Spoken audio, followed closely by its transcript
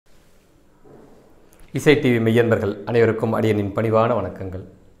இசை டிவி மெய்யன்பர்கள் அனைவருக்கும் அடியனின் பணிவான வணக்கங்கள்.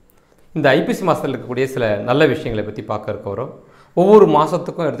 இந்த ஐப்பசி மாதத்தில் இருக்கக்கூடிய சில நல்ல விஷயங்களை பற்றி பார்க்க இருக்கிறோம். ஒவ்வொரு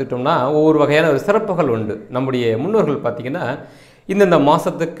மாதத்துக்கும் எடுத்துக்கிட்டோம்னா ஒவ்வொரு வகையான ஒரு சிறப்புகள் உண்டு. நம்முடைய முன்னோர்கள் பார்த்திங்கன்னா இந்தந்த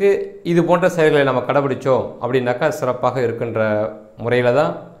மாதத்துக்கு இது போன்ற செயல்களை நம்ம கடைபிடிச்சோம் அப்படின்னாக்கா சிறப்பாக இருக்கின்ற முறையில்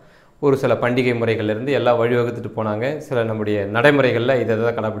தான் ஒரு சில பண்டிகை முறைகள்லேருந்து எல்லாம் வழிவகுத்துட்டு போனாங்க. சில நம்முடைய நடைமுறைகளில் இதை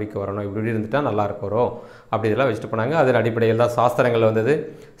தான் கடைபிடிக்க வரணும், இப்படி இருந்துட்டால் நல்லா இருக்கிறோம் அப்படி இதெல்லாம் வச்சுட்டு போனாங்க. அதன் அடிப்படையில் தான் சாஸ்திரங்கள் வந்தது.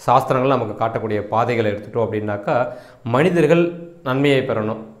 சாஸ்திரங்கள் நமக்கு காட்டக்கூடிய பாதைகளை எடுத்துட்டோம் அப்படின்னாக்கா மனிதர்கள் நன்மையை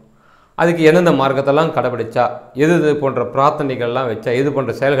பெறணும், அதுக்கு எந்தெந்த மார்க்கத்தெல்லாம் கடைபிடிச்சா, எது இது போன்ற பிரார்த்தனைகள்லாம் வச்சா, எது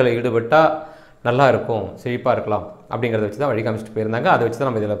போன்ற செயல்களை ஈடுபட்டால் நல்லா இருக்கும், செழிப்பாக இருக்கலாம் அப்படிங்கிறத வச்சு தான் வழி காமிச்சிட்டு போயிருந்தாங்க. அதை வச்சு தான்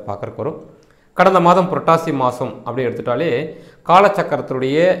நம்ம இதில் பார்க்குறக்கு வரும். கடந்த மாதம் புரட்டாசி மாதம் அப்படி எடுத்துட்டாலே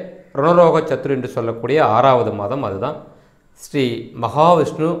காலச்சக்கரத்துடைய ருணரோக சத்துரு என்று சொல்லக்கூடிய 6வது மாதம். அதுதான் ஸ்ரீ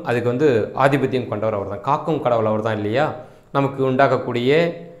மகாவிஷ்ணு. அதுக்கு ஆதிபத்தியம் கொண்டவர் அவர் தான், காக்கும் கடவுள் அவர் தான் இல்லையா. நமக்கு உண்டாக்கக்கூடிய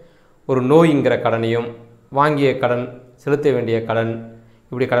ஒரு நோய்ங்கிற கடனையும், வாங்கிய கடன், செலுத்த வேண்டிய கடன்,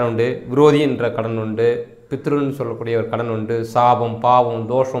 இப்படி கடன் உண்டு, விரோதி என்ற கடன் உண்டு, பித்ருன்னு சொல்லக்கூடிய ஒரு கடன் உண்டு, சாபம், பாவம்,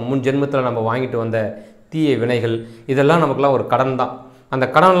 தோஷம், முன் ஜென்மத்தில் நம்ம வாங்கிட்டு வந்த தீய வினைகள், இதெல்லாம் நமக்குலாம் ஒரு கடன் தான். அந்த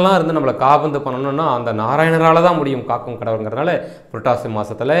கடன்லாம் இருந்து நம்மளை காபந்து பண்ணணும்னா அந்த நாராயணரால் தான் முடியும், காக்கும் கடவுளுங்கிறதுனால புரட்டாசி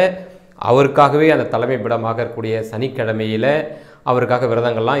மாதத்தில் அவருக்காகவே அந்த தலைமை பீடமாக இருக்கக்கூடிய சனிக்கிழமையில் அவருக்காக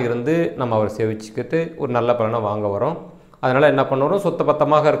விரதங்கள்லாம் இருந்து நம்ம அவர் சேவிச்சுக்கிட்டு ஒரு நல்ல பலனை வாங்க வரோம். அதனால் என்ன பண்ணுறோம், சுத்த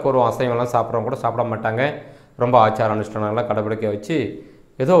பத்தமாக இருக்கிறோம். அசைவம்லாம் சாப்பிட்றவங்க கூட சாப்பிட மாட்டாங்க. ரொம்ப ஆச்சார அனுஷ்டானங்கள்லாம் கடைபிடிக்க வச்சு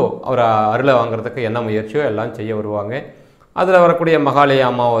ஏதோ அவர் அருளை வாங்குறதுக்கு என்ன முயற்சியோ எல்லாம் செய்ய வருவாங்க. அதில் வரக்கூடிய மகாலய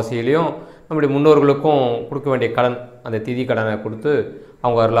அமாவாசையிலையும் நம்முடைய முன்னோர்களுக்கும் கொடுக்க வேண்டிய கடன், அந்த திதி கடனை கொடுத்து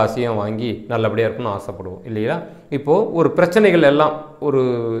அவங்க அருளாசியும் வாங்கி நல்லபடியாக இருக்கணும்னு ஆசைப்படுவோம் இல்லையா. இப்போது ஒரு பிரச்சனைகள் எல்லாம், ஒரு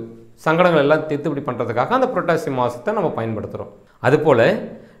சங்கடங்கள் எல்லாம் தீர்த்துப்படி பண்ணுறதுக்காக அந்த புரட்டாசி மாதத்தை நம்ம பயன்படுத்துகிறோம். அதுபோல்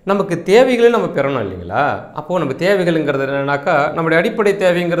நமக்கு தேவைகளையும் நம்ம பெறணும் இல்லைங்களா. அப்போது நம்ம தேவைகள்ங்கிறது என்னன்னாக்கா, நம்முடைய அடிப்படை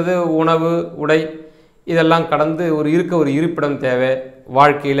தேவைங்கிறது உணவு, உடை, இதெல்லாம் கடந்து ஒரு இருப்பிடம் தேவை.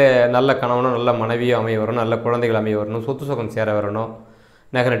 வாழ்க்கையில் நல்ல கணவனும் நல்ல மனைவியும் அமைய வரணும், நல்ல குழந்தைகள் அமைய வரணும், சொத்து சுகம் சேர வரணும்,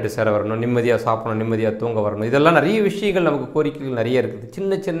 நகை சேர வரணும், நிம்மதியாக சாப்பிடணும், நிம்மதியாக தூங்க வரணும். இதெல்லாம் நிறைய விஷயங்கள் நமக்கு கோரிக்கைகள் நிறைய இருக்குது.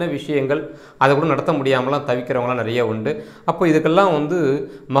 சின்ன சின்ன விஷயங்கள் அதை கூட நடத்த முடியாமலாம் தவிக்கிறவங்களாம் நிறைய உண்டு. அப்போ இதுக்கெல்லாம்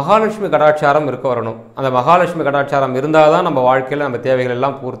மகாலட்சுமி கடாட்சாரம் இருக்க வரணும். அந்த மகாலட்சுமி கடாட்சாரம் இருந்தால் தான் நம்ம வாழ்க்கையில் நம்ம தேவைகள்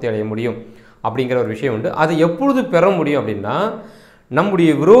எல்லாம் பூர்த்தி அடைய முடியும் அப்படிங்கிற ஒரு விஷயம் உண்டு. அது எப்பொழுது பெற முடியும் அப்படின்னா,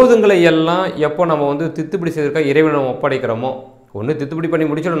 நம்முடைய விரோதங்களை எல்லாம் எப்போ நம்ம தித்துப்படி செய்திருக்க இறைவனை ஒப்படைக்கிறோமோ, ஒன்று தித்துப்படி பண்ணி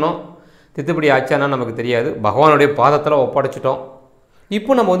முடிச்சிடணும். தித்துப்படி ஆச்சானா நமக்கு தெரியாது, பகவானுடைய பாதத்தில் ஒப்படைச்சிட்டோம்.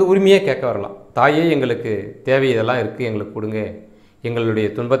 இப்போ நம்ம உரிமையாக கேட்க வரலாம், தாயே எங்களுக்கு தேவை இதெல்லாம் இருக்குது, எங்களுக்கு கொடுங்க, எங்களுடைய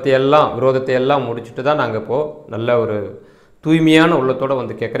துன்பத்தை எல்லாம் விரோதத்தை எல்லாம் முடிச்சுட்டு தான் நாங்கள் இப்போது நல்ல ஒரு தூய்மையான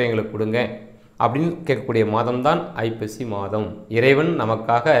உள்ளத்தோடு கேட்குறேன், எங்களுக்கு கொடுங்க அப்படின்னு கேட்கக்கூடிய மாதம்தான் ஐப்பசி மாதம். இறைவன்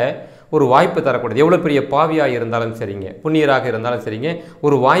நமக்காக ஒரு வாய்ப்பு தரக்கூடியது. எவ்வளோ பெரிய பாவியாக இருந்தாலும் சரிங்க, புண்ணியராக இருந்தாலும் சரிங்க,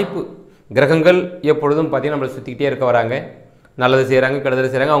 ஒரு வாய்ப்பு. கிரகங்கள் எப்பொழுதும் பார்த்திங்கன்னா நம்மளை சுற்றிக்கிட்டே இருக்க வராங்க. நல்லது செய்கிறாங்க,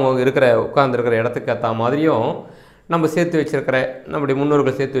 கெடுதல் செய்கிறாங்க. அவங்க உட்கார்ந்துருக்கிற இடத்துக்கு ஏற்ற மாதிரியும் நம்ம சேர்த்து வச்சுருக்கிற, நம்முடைய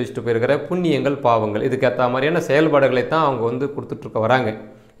முன்னோர்கள் சேர்த்து வச்சுட்டு போயிருக்கிற புண்ணியங்கள், பாவங்கள், இதுக்கேற்ற மாதிரியான செயல்பாடுகளை தான் அவங்க கொடுத்துட்ருக்க வராங்க.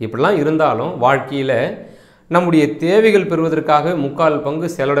 இப்படிலாம் இருந்தாலும் வாழ்க்கையில் நம்முடைய தேவைகள் பெறுவதற்காக 3/4 பங்கு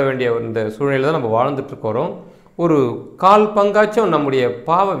செலவிட வேண்டிய இந்த சூழ்நிலை தான் நம்ம வாழ்ந்துட்டுருக்கிறோம். ஒரு 1/4 பங்காச்சும் நம்முடைய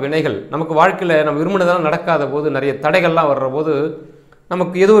பாவ வினைகள், நமக்கு வாழ்க்கையில் நம்ம விரும்பினதெல்லாம் நடக்காத போது, நிறைய தடைகள்லாம் வர்ற போது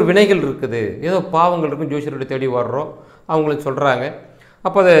நமக்கு ஏதோ ஒரு வினைகள் இருக்குது, ஏதோ பாவங்கள் இருக்கும். ஜோசியர்கிட்ட தேடி வர்றோம், அவங்களுக்கு சொல்கிறாங்க.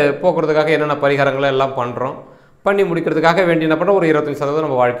 அப்போ அதை போக்குறதுக்காக என்னென்ன பரிகாரங்களை எல்லாம் பண்ணுறோம். பண்ணி முடிக்கிறதுக்காக வேண்டி என்ன பண்ணுறோம், ஒரு 25%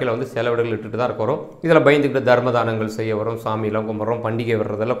 நம்ம வாழ்க்கையில் செலவிடங்கள் இட்டுட்டு தான் இருக்கிறோம். இதில் பயந்துக்கிட்டு தர்மதானங்கள் செய்ய வரோம், சாமியெல்லாம் கும்பிட்றோம், பண்டிகை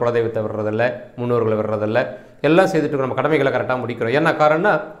வர்றதில்ல, குலதெய்வத்தை வர்றதில்ல, முன்னோர்களை வர்றதில்ல, எல்லாம் செய்துட்டு நம்ம கடமைகளை கரெக்டாக முடிக்கிறோம். என்ன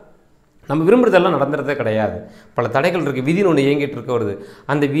காரணம்னா, நம்ம விரும்புறதெல்லாம் நடந்துறதே கிடையாது. பல தடைகள் இருக்குது. விதின்னு ஒன்று இயங்கிட்டு இருக்க வருது.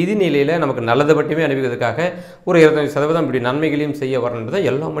 அந்த விதி நிலையில் நமக்கு நல்லதை மட்டுமே அனுபவிக்கிறதுக்காக ஒரு 25% இப்படி நன்மைகளையும் செய்ய வரணுன்றதை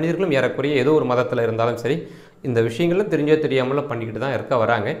எல்லா மனிதர்களும் ஏறக்குறைய ஏதோ ஒரு மதத்தில் இருந்தாலும் சரி இந்த விஷயங்களும் தெரிஞ்சோ தெரியாமலும் பண்ணிக்கிட்டு தான் இருக்க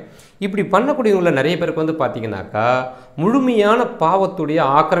வராங்க. இப்படி பண்ணக்கூடியவங்கள நிறைய பேருக்கு பார்த்திங்கனாக்கா, முழுமையான பாவத்துடைய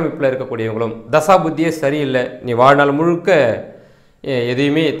ஆக்கிரமிப்பில் இருக்கக்கூடியவங்களும், தசாபுத்தியே சரியில்லை, நீ வாழ்நாள் முழுக்க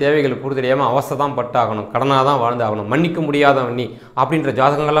எதையுமே தேவைகள் பூர்த்தி அடையாமல் அவஸ்தை தான் பட்டாகணும், கடனாக தான் வாழ்ந்து ஆகணும், மன்னிக்க முடியாதவன் நீ அப்படின்ற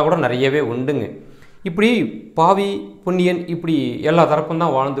ஜாதகங்கள்லாம் கூட நிறையவே உண்டுங்க. இப்படி பாவி புண்ணியன் இப்படி எல்லா தரப்பும்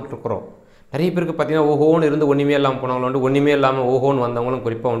தான் வாழ்ந்துட்டுருக்குறோம். நிறைய பேருக்கு பார்த்திங்கன்னா ஓஹோன்னு இருந்து ஒன்றுமே இல்லாமல் போனவங்களும் உண்டு, ஒன்றுமே இல்லாமல் ஓஹோன்னு வந்தவங்களும்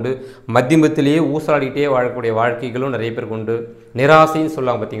குறிப்பாக உண்டு. மத்தியமத்திலேயே ஊசலாடிக்கிட்டே வாழக்கூடிய வாழ்க்கைகளும் நிறைய பேருக்கு உண்டு. நிராசைன்னு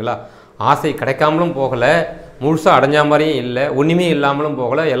சொல்லுவாங்க பார்த்திங்களா, ஆசை கிடைக்காமலும் போகலை, முழுசாக அடைஞ்ச மாதிரியும் இல்லை, ஒன்றுமே இல்லாமலும்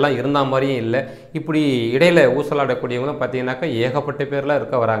போகலை, எல்லாம் இருந்த மாதிரியும் இல்லை. இப்படி இடையில் ஊசலாடக்கூடியவங்களும் பார்த்திங்கனாக்கா ஏகப்பட்ட பேர்லாம்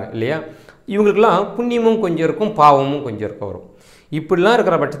இருக்க வராங்க இல்லையா. இவங்களுக்கெல்லாம் புண்ணியமும் கொஞ்சம் இருக்கும், பாவமும் கொஞ்சம் இருக்க வரும். இப்படிலாம்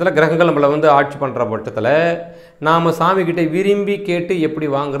இருக்கிற பட்சத்தில் கிரகங்கள் நம்மளை ஆட்சி பண்ணுற பட்சத்தில் நாம் சாமிக்கிட்ட விரும்பி கேட்டு எப்படி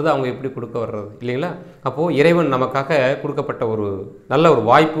வாங்குறது, அவங்க எப்படி கொடுக்க வர்றது இல்லைங்களா? அப்போது இறைவன் நமக்காக கொடுக்கப்பட்ட ஒரு நல்ல ஒரு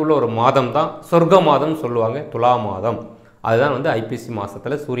வாய்ப்பு உள்ள ஒரு மாதம் தான் சொர்க்க மாதம் சொல்லுவாங்க, துலா மாதம். அதுதான் வந்து ஐப்பசி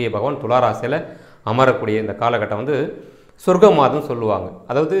மாதத்தில் சூரிய பகவான் துளாராசியில் அமரக்கூடிய இந்த காலகட்டம் வந்து சொர்க்க மாதம் சொல்லுவாங்க.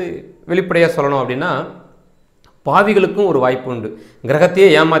 அதாவது வெளிப்படையாக சொல்லணும் அப்படின்னா, பாவிகளுக்கும் ஒரு வாய்ப்பு உண்டு, கிரகத்தையே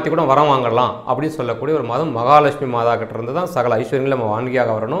ஏமாற்றி கூட வரம் வாங்கலாம் அப்படின்னு சொல்லக்கூடிய ஒரு மாதம் மகாலட்சுமி மாதா கிட்ட இருந்து தான் சகல ஐஸ்வர்யங்களும் நம்ம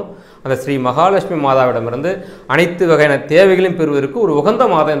வாங்கியாக வரணும். அந்த ஸ்ரீ மகாலட்சுமி மாதாவிடமிருந்து அனைத்து வகையான தேவைகளையும் பெறுவதற்கு ஒரு உகந்த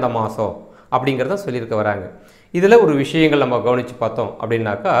மாதம் இந்த மாதம் அப்படிங்கிறத சொல்லியிருக்க வராங்க. இதில் ஒரு விஷயங்கள் நம்ம கவனித்து பார்த்தோம்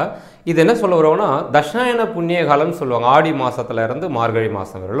அப்படின்னாக்கா, இது என்ன சொல்ல வருவோம்னா, தட்சாயன புண்ணிய காலம்னு சொல்லுவாங்க. ஆடி மாதத்துல இருந்து மார்கழி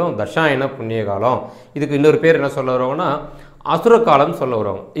மாதம் வரலும் தட்சாயன புண்ணிய காலம். இதுக்கு இன்னொரு பேர் என்ன சொல்ல வருவோம்னா, அசுர காலம் சொல்ல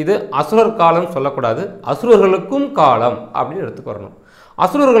வருவாங்க. இது அசுரர் காலம் சொல்லக்கூடாது, அசுரர்களுக்கும் காலம் அப்படின்னு எடுத்துக்கு வரணும்.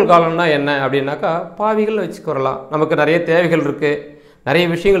 அசுரர்கள் காலம்னா என்ன அப்படின்னாக்கா, பாவிகள் வச்சுக்கு வரலாம். நமக்கு நிறைய தேவைகள் இருக்குது, நிறைய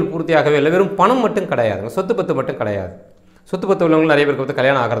விஷயங்கள் பூர்த்தியாகவே இல்லை, வெறும் பணம் மட்டும் கிடையாதுங்க, சொத்து பத்து மட்டும் கிடையாது. சொத்து பத்து உள்ளவங்களும் நிறைய பேருக்கு வந்து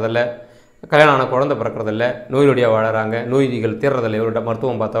கல்யாணம் ஆகிறதில்ல, கல்யாணம் ஆன குழந்தை பிறக்கிறதில்ல, நோய் நொடியாக வாழறாங்க, நோய்கள் தீர்றதில்லை, இவர்கிட்ட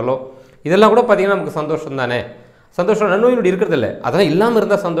மருத்துவம் பார்த்தாலோ இதெல்லாம் கூட பார்த்திங்கன்னா நமக்கு சந்தோஷம் தானே. சந்தோஷம் நோய் நொடி இருக்கிறதில்ல, அதெல்லாம் இல்லாமல்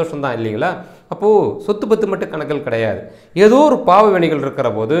இருந்தால் சந்தோஷம் தான் இல்லைங்களா? அப்போது சொத்து பத்து மட்டும் கணக்கில் கிடையாது. ஏதோ ஒரு பாவ வினைகள் இருக்கிற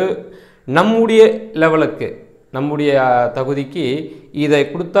போது நம்முடைய லெவலுக்கு, நம்முடைய தகுதிக்கு இதை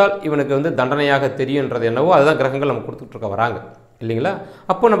கொடுத்தால் இவனுக்கு வந்து தண்டனையாக தெரியுன்றது என்னவோ அதுதான் கிரகங்கள் நம்ம கொடுத்துட்ருக்க வராங்க இல்லைங்களா?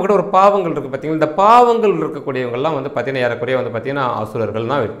 அப்போ நம்மக்கிட்ட ஒரு பாவங்கள் இருக்குது பார்த்தீங்கன்னா, இந்த பாவங்கள் இருக்கக்கூடியவங்கள்லாம் வந்து பார்த்திங்கன்னா ஏறக்குறைய வந்து பார்த்திங்கன்னா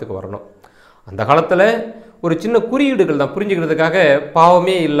அசுரர்கள் தான் எடுத்துக்கு வரணும். அந்த காலத்தில் ஒரு சின்ன குறியீடுகள் தான் புரிஞ்சுக்கிறதுக்காக,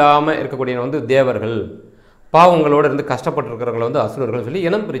 பாவமே இல்லாமல் இருக்கக்கூடிய வந்து தேவர்கள், பாவங்களோடு இருந்து கஷ்டப்பட்டுருக்கிறவங்களை வந்து அசுரர்கள் சொல்லி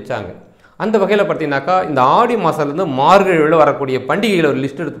இனம் பிரித்தாங்க. அந்த வகையில் பார்த்தீங்கன்னாக்கா, இந்த ஆடி மாதத்துலேருந்து மார்கழியில் வரக்கூடிய பண்டிகைகளை ஒரு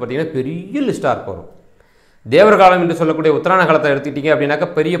லிஸ்ட் எடுத்து பார்த்தீங்கன்னா பெரிய லிஸ்ட்டாக இருக்க வரும். தேவர்காலம் என்று சொல்லக்கூடிய உத்தராயண காலத்தை எடுத்துக்கிட்டீங்க அப்படின்னாக்கா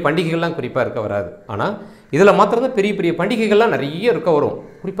பெரிய பண்டிகைகள்லாம் குறிப்பாக இருக்க வராது. ஆனால் இதில் மாத்திரம் தான் பெரிய பெரிய பண்டிகைகள்லாம் நிறைய இருக்க வரும்.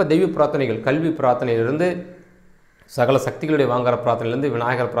 குறிப்பாக தெய்வ பிரார்த்தனைகள், கல்வி பிரார்த்தனையிலிருந்து சகல சக்திகளுடைய வாங்குகிற பிரார்த்தனையிலேருந்து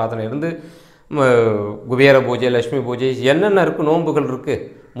விநாயகர் பிரார்த்தனையிலேருந்து குபேர பூஜை, லட்சுமி பூஜை, என்னென்ன இருக்குது, நோன்புகள் இருக்குது,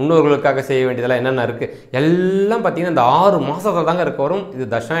 முன்னோர்களுக்காக செய்ய வேண்டியதெல்லாம் என்னென்ன இருக்குது எல்லாம் பார்த்திங்கன்னா இந்த 6 மாதத்தில் தாங்க இருக்க வரும். இது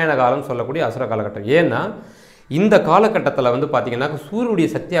தட்சாயன காலம் சொல்லக்கூடிய அசுர காலகட்டம். ஏன்னா இந்த காலகட்டத்தில் வந்து பார்த்திங்கன்னா சூரியனுடைய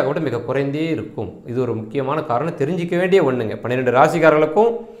சக்தியாக கூட மிக குறைந்தே இருக்கும். இது ஒரு முக்கியமான காரணம், தெரிஞ்சிக்க வேண்டிய ஒன்றுங்க. 12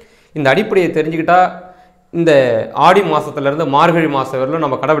 ராசிக்காரர்களுக்கும் இந்த அடிப்படையை தெரிஞ்சுக்கிட்டால் இந்த ஆடி மாதத்துலேருந்து மார்கழி மாதம் வரலும்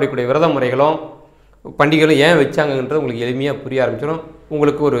நம்ம கடைபிடிக்கக்கூடிய விரத முறைகளும் பண்டிகைகளும் ஏன் வச்சாங்கன்றது உங்களுக்கு எளிமையாக புரிய ஆரம்பிச்சிடும்.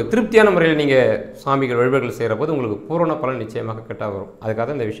 உங்களுக்கு ஒரு திருப்தியான முறையில் நீங்கள் சாமிகள் வழிபாடுகள் செய்கிற போது உங்களுக்கு பூரண பலன் நிச்சயமாக கிட்டாக வரும். அதுக்காக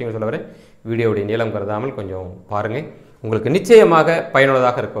தான் இந்த விஷயங்கள் சொல்ல வரேன். வீடியோவுடைய நீளம் கருதாமல் கொஞ்சம் பாருங்கள், உங்களுக்கு நிச்சயமாக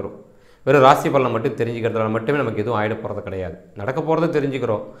பயனுள்ளதாக இருக்க வரும். வெறும் ராசி பலனை மட்டும் தெரிஞ்சுக்கிறதுனால மட்டுமே நமக்கு எதுவும் ஆகிட போகிறது கிடையாது. நடக்க போகிறத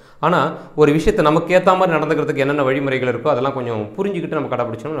தெரிஞ்சுக்கிறோம், ஆனால் ஒரு விஷயத்தை நமக்கு ஏற்ற மாதிரி நடந்துக்கிறதுக்கு என்னென்ன வழிமுறைகள் இருக்கோ அதெல்லாம் கொஞ்சம் புரிஞ்சுக்கிட்டு நம்ம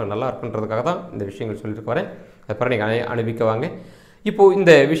கடைப்பிடிச்சோம்னா நல்லா இருக்குன்றதுக்காக தான் இந்த விஷயங்கள் சொல்லிட்டு வரேன். அதுக்கப்புறம் நீங்கள் அனுபவிக்கவாங்க. இப்போது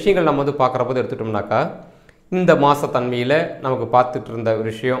இந்த விஷயங்கள் நம்ம வந்து பார்க்குற போது எடுத்துட்டோம்னாக்கா, இந்த மாதத்தன்மையில் நமக்கு பார்த்துட்டு இருந்த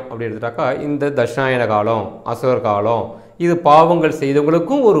விஷயம் அப்படி எடுத்துட்டாக்கா, இந்த தட்சாயன காலம், அசுரர் காலம், இது பாவங்கள்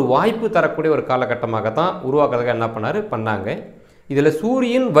செய்தவங்களுக்கும் ஒரு வாய்ப்பு தரக்கூடிய ஒரு காலகட்டமாக தான் உருவாக்குறதுக்கு என்ன பண்ணாங்க. இதில்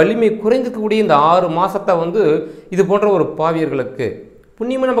சூரியன் வலிமை குறைந்துக்கக்கூடிய இந்த 6 மாதத்தை வந்து இது போன்ற ஒரு பாவியர்களுக்கு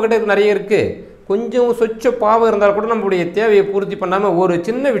புண்ணியமாக நம்மக்கிட்ட நிறைய இருக்குது. கொஞ்சம் சொச்ச பாவம் இருந்தால் கூட நம்மளுடைய தேவையை பூர்த்தி பண்ணாமல் ஒரு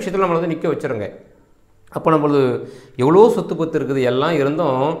சின்ன விஷயத்தில் நம்மளை வந்து நிற்க வச்சுருங்க. அப்போ நம்மளது எவ்வளோ சொத்து பத்து இருக்குது, எல்லாம்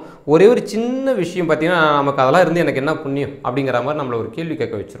இருந்தும் ஒரே ஒரு சின்ன விஷயம் பார்த்திங்கன்னா நமக்கு அதெல்லாம் இருந்து எனக்கு என்ன புண்ணியம் அப்படிங்கிற மாதிரி நம்மளை ஒரு கேள்வி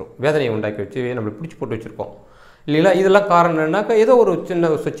கேட்க வச்சிரும், வேதனையை உண்டாக்கி வச்சு நம்மளை பிடிச்சி போட்டு வச்சுருக்கோம் இல்லைங்களா? இதெல்லாம் காரணம் என்னன்னாக்கா, ஏதோ ஒரு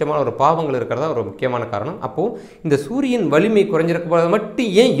சின்ன சொச்சமான ஒரு பாவங்கள் இருக்கிறதா ஒரு முக்கியமான காரணம். அப்போது இந்த சூரியன் வலிமை குறைஞ்சிருக்க மட்டும்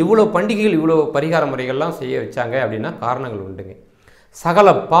ஏன் இவ்வளோ பண்டிகைகள், இவ்வளோ பரிகார முறைகள்லாம் செய்ய வச்சாங்க அப்படின்னா காரணங்கள் உண்டுங்க.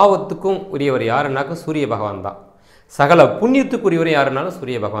 சகல பாவத்துக்கும் உரியவர் யாருன்னாக்கா சூரிய பகவான் தான். சகல புண்ணியத்துக்குரியவரும் யாருன்னாலும்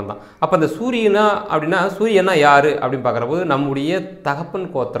சூரிய பகவான் தான். அப்போ அந்த சூரியனா அப்படின்னா சூரியனா யார் அப்படின்னு பார்க்குற போது நம்முடைய தகப்பன்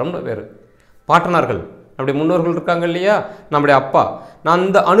கோத்திரம்னு பேர், பாட்டனார்கள், நம்முடைய முன்னோர்கள் இருக்காங்க இல்லையா, நம்முடைய அப்பா,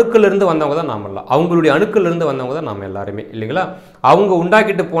 அந்த அணுக்களிலிருந்து வந்தவங்க தான் நாம் எல்லாம், அவங்களுடைய அணுக்களிலிருந்து வந்தவங்க தான் நாம் எல்லாருமே இல்லைங்களா? அவங்க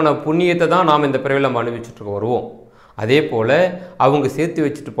உண்டாக்கிட்டு போன புண்ணியத்தை தான் நாம் இந்த பிறவியில் நம்ம அனுபவிச்சுட்டு வருவோம். அதே போல் அவங்க சேர்த்து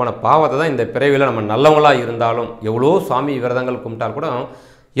வச்சுட்டு போன பாவத்தை தான் இந்த பிறவியில் நம்ம நல்லவங்களாக இருந்தாலும் எவ்வளோ சாமி விரதங்கள் கும்பிட்டால் கூட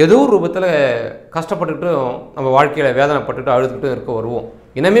ஏதோ ஒரு ரூபத்தில் கஷ்டப்பட்டுக்கிட்டும் நம்ம வாழ்க்கையில் வேதனைப்பட்டுக்கிட்டு அழுதுகிட்டும் இருக்க வருவோம்.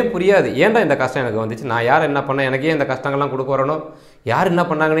 இனமே புரியாது, ஏன்டா இந்த கஷ்டம் எனக்கு வந்துச்சு, நான் யார் என்ன பண்ணேன், எனக்கே இந்த கஷ்டங்கள்லாம் கொடுக்க வரணும், யார் என்ன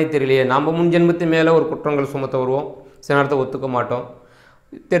பண்ணாங்கன்னே தெரியலையே, நம்ம முன் ஜென்மத்து மேலே ஒரு குற்றங்கள் சுமத்த வருவோம், சில நேரத்தை ஒத்துக்க மாட்டோம்,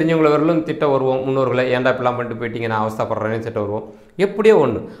 தெரிஞ்சவங்களை வரலும் திட்ட வருவோம், முன்னோர்களை ஏன்டா இப்பெல்லாம் பண்ணிட்டு போயிட்டீங்க நான் அவஸ்தப்படுறேன்னு திட்ட வருவோம். எப்படியோ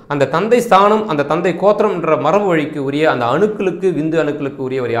ஒன்று அந்த தந்தை ஸ்தானம், அந்த தந்தை கோத்திரம்ன்ற மரபு வழிக்கு உரிய அந்த அணுக்களுக்கு, விந்து அணுக்களுக்கு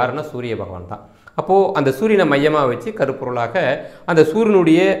உரியவர் யாருன்னா சூரிய பகவான் தான். அப்போது அந்த சூரியனை மையமாக வச்சு கருப்பொருளாக அந்த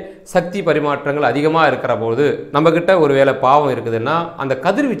சூரியனுடைய சக்தி பரிமாற்றங்கள் அதிகமாக இருக்கிற போது நம்மக்கிட்ட ஒரு வேளை பாவம் இருக்குதுன்னா அந்த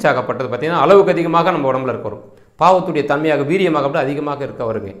கதிர்வீச்சாகப்பட்டது பார்த்திங்கன்னா அளவுக்கு அதிகமாக நம்ம உடம்புல இருக்க வரும், பாவத்துடைய தன்மையாக வீரியமாக அதிகமாக இருக்க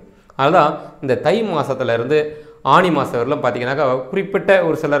வருங்க. அதுதான் இந்த தை மாதத்துலேருந்து ஆணி மாதம் வரலாம் பார்த்தீங்கன்னாக்கா குறிப்பிட்ட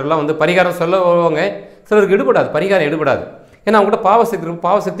ஒரு சிலர்லாம் வந்து பரிகாரம் சொல்ல வருவாங்க, சிலருக்கு எடுபடாது, பரிகாரம் எடுபடாது. ஏன்னா அவங்ககிட்ட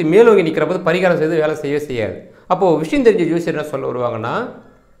பாவசக்தி மேலோங்கி நிற்கிற போது பரிகாரம் செய்து வேலை செய்யாது. அப்போது விஷயம் தெரிஞ்ச ஜோசியர் என்ன சொல்ல வருவாங்கன்னா,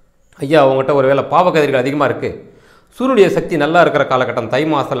 ஐயா அவங்ககிட்ட ஒரு வேளை பாவக்கதிர்கள் அதிகமாக இருக்குது, சூரியனுடைய சக்தி நல்லா இருக்கிற காலகட்டம் தை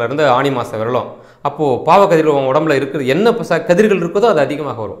மாதத்துலேருந்து ஆணி மாதம் வரலாம். அப்போது பாவக்கதிர்கள் உங்கள் உடம்புல இருக்கிறது என்ன கதிர்கள் இருக்குதோ அது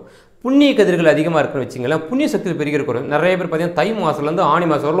அதிகமாக வரும். புண்ணிய கதிர்கள் அதிகமாக இருக்குன்னு வச்சிங்களேன், புண்ணிய சக்தி பெருகி இருக்கிறோம். நிறைய பேர் பார்த்தீங்கன்னா தை மாதத்துலேருந்து ஆணி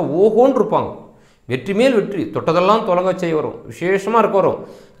மாதம் வரலாம் ஓஹோன்னு இருப்பாங்க, வெற்றி மேல் வெற்றி, தொட்டதெல்லாம் தொலங்க செய்ய வரும், விசேஷமாக இருக்க வரும்,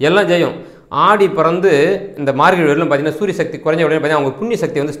 எல்லாம் ஜெயம். ஆடி பிறந்து இந்த மார்கழி வரலாம் பார்த்தீங்கன்னா சூரிய சக்தி குறைஞ்ச உடனே பார்த்தீங்கன்னா அவங்க புண்ணிய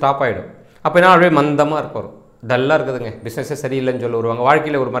சக்தி வந்து ஸ்டாப் ஆகிடும். அப்போ என்ன அப்படியே மந்தமாக இருக்க வரும், டல்லாக இருக்குதுங்க, பிஸ்னஸே சரியில்லைன்னு சொல்ல வருவாங்க,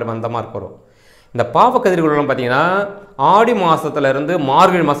 வாழ்க்கையில் ஒரு மாதிரி மந்தமாக இருக்க வரும். இந்த பாவக்கதிர்களெல்லாம் பார்த்தீங்கன்னா ஆடி மாதத்துலேருந்து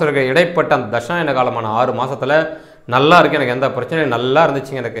மார்கழி மாதம் இருக்க இடைப்பட்ட அந்த தசாயன காலமான 6 மாதத்தில் நல்லா இருக்குது, எனக்கு எந்த பிரச்சனையும் நல்லா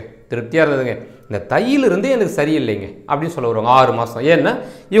இருந்துச்சுங்க, எனக்கு திருப்தியாக இருந்ததுங்க. இந்த தையிலிருந்து எனக்கு சரியில்லைங்க அப்படின்னு சொல்ல வருவாங்க 6 மாதம். ஏன்னா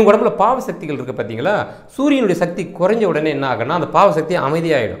இவங்க உடம்புல பாவசக்திகள் இருக்குது பார்த்தீங்களா, சூரியனுடைய சக்தி குறைஞ்ச உடனே என்ன ஆகுன்னா அந்த பாவசக்தி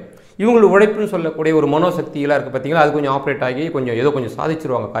அமைதியாகிடும். இவங்களுக்கு உழைப்புன்னு சொல்லக்கூடிய ஒரு மனோசக்தியெல்லாம் இருக்குது பார்த்தீங்களா, அது கொஞ்சம் ஆப்ரேட் ஆகி கொஞ்சம்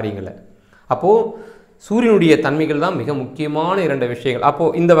சாதிச்சிருவாங்க காரியங்களை. அப்போது சூரியனுடைய தன்மைகள் தான் மிக முக்கியமான 2 விஷயங்கள்.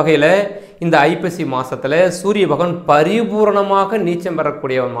 அப்போது இந்த வகையில் இந்த ஐப்பசி மாதத்தில் சூரிய பகவான் பரிபூரணமாக நீச்சம்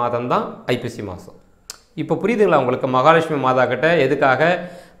பெறக்கூடிய ஒரு மாதம் தான் ஐப்பசி மாதம். இப்போ புரியுதுங்களா உங்களுக்கு? மகாலட்சுமி மாதா கிட்ட எதுக்காக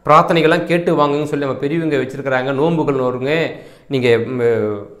பிரார்த்தனைகள்லாம் கேட்டு வாங்குங்கன்னு சொல்லி நம்ம பெரியவங்க வச்சுருக்கிறாங்க, நோன்புகள் நோருங்க, நீங்கள்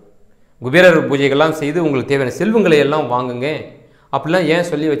குபேரர் பூஜைகள்லாம் செய்து உங்களுக்கு தேவையான செல்வங்களை எல்லாம் வாங்குங்க அப்படிலாம் ஏன்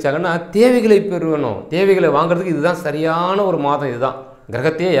சொல்லி வச்சாங்கன்னா, தேவைகளை பெறணும், தேவைகளை வாங்குறதுக்கு இதுதான் சரியான ஒரு மாதம், இதுதான்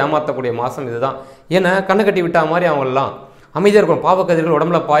கிரகத்தையே ஏமாற்றக்கூடிய மாதம் இதுதான். ஏன்னா கண்ணை கட்டி விட்டா மாதிரி அவங்கெல்லாம் அமைதியாக இருக்கணும், பாவக்கதிர்கள்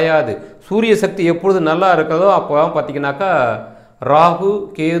உடம்புல பாயாது. சூரிய சக்தி எப்பொழுது நல்லா இருக்கிறதோ அப்போ பார்த்தீங்கன்னாக்கா ராகு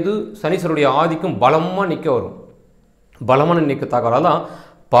கேது சனீஸ்வருடைய ஆதிக்கம் பலமாக நிற்க வரும், பலமான நிற்கத்தாக தான்.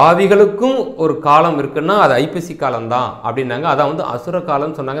 பாவிகளுக்கும் ஒரு காலம் இருக்குன்னா அது ஐப்பசி காலம்தான் அப்படின்னாங்க. அதான் வந்து அசுர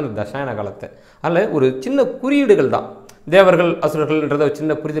காலம்னு சொன்னாங்க இந்த தசாயன காலத்தை. அதில் ஒரு சின்ன குறியீடுகள் தான், தேவர்கள் அசுரர்கள்ன்றத ஒரு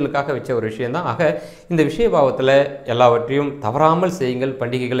சின்ன புரிதலுக்காக வச்ச ஒரு விஷயந்தான். ஆக இந்த விஷய பாவத்தில் எல்லாவற்றையும் தவறாமல் செய்யுங்கள்.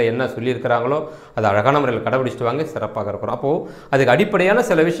 பண்டிகைகளை என்ன சொல்லியிருக்கிறாங்களோ அதை அழகான முறையில் கடைபிடிச்சிட்டு வாங்க, சிறப்பாக இருக்கிறோம். அப்போது அதுக்கு அடிப்படையான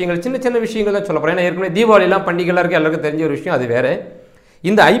சில விஷயங்கள், சின்ன சின்ன விஷயங்கள் தான் சொல்ல போகிறேன். ஏன்னா ஏற்கனவே தீபாவளிலாம் பண்டிகைலாம் இருக்குது, எல்லாருக்கும் தெரிஞ்ச ஒரு விஷயம், அது வேறு.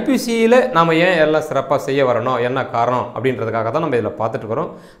 இந்த ஐபிசியில் நாம் ஏன் எல்லாம் சிறப்பாக செய்ய வரணும், என்ன காரணம் அப்படின்றதுக்காக தான் நம்ம இதில் பார்த்துட்டு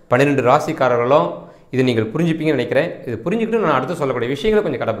இருக்கிறோம். 12 ராசிக்காரர்களும் இது நீங்கள் புரிஞ்சுப்பீங்கன்னு நினைக்கிறேன். இது புரிஞ்சுக்கிட்டு நான் அடுத்து சொல்லக்கூடிய விஷயங்களை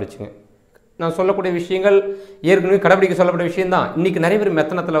கொஞ்சம் கடைபிடிச்சுங்க. நான் சொல்லக்கூடிய விஷயங்கள் ஏற்கனவே கடைபிடிக்க சொல்லப்பட்ட விஷயந்தான். இன்றைக்கி நிறைய பேர்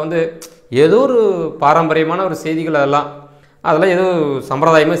மெத்தனத்தில் வந்து ஏதோ ஒரு பாரம்பரியமான ஒரு செய்திகள் அதெல்லாம் ஏதோ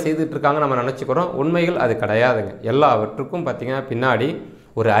சம்பிரதாயமாக செய்துட்ருக்காங்க நம்ம நினச்சிக்கிறோம். உண்மைகள் அது கிடையாதுங்க. எல்லாவற்றுக்கும் பார்த்திங்கன்னா பின்னாடி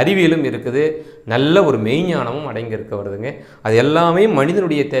ஒரு அறிவியலும் இருக்குது, நல்ல ஒரு மெய்ஞானமும் அடங்கி இருக்க வருதுங்க. அது எல்லாமே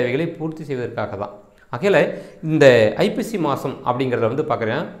மனிதனுடைய தேவைகளை பூர்த்தி செய்வதற்காக தான். ஆகையில் இந்த ஐப்பசி மாதம் அப்படிங்கிறத வந்து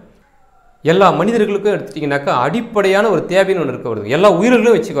பார்க்குறேன், எல்லா மனிதர்களுக்கும் எடுத்துட்டிங்கனாக்கா அடிப்படையான ஒரு தேவைன்னு ஒன்று இருக்க வருது. எல்லா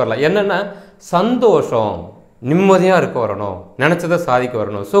உயிர்களும் வச்சுக்க வரலாம். என்னென்னா சந்தோஷம், நிம்மதியாக இருக்க வரணும், நினச்சதை சாதிக்க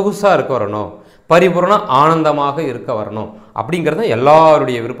வரணும், சொகுசாக இருக்க வரணும், பரிபூர்ண ஆனந்தமாக இருக்க வரணும் அப்படிங்கிறது தான்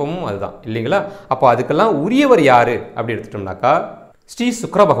எல்லாருடைய விருப்பமும் அதுதான் இல்லைங்களா? அப்போ அதுக்கெல்லாம் உரியவர் யார் அப்படி எடுத்துட்டோம்னாக்கா ஸ்ரீ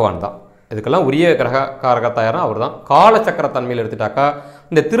சுக்கிர பகவான் தான். இதுக்கெல்லாம் உரிய கிரக காரகத்தாயாரம் அவர் தான். காலச்சக்கர தன்மையில் எடுத்துட்டாக்கா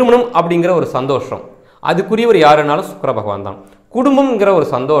இந்த திருமணம் அப்படிங்கிற ஒரு சந்தோஷம் அதுக்குரியவர் யாருனாலும் சுக்கிர பகவான் தான். குடும்பம்ங்கிற ஒரு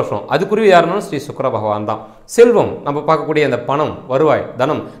சந்தோஷம் அதுக்குரிய யாருனாலும் ஸ்ரீ சுக்கிர பகவான் தான். செல்வம் நம்ம பார்க்கக்கூடிய அந்த பணம், வருவாய்,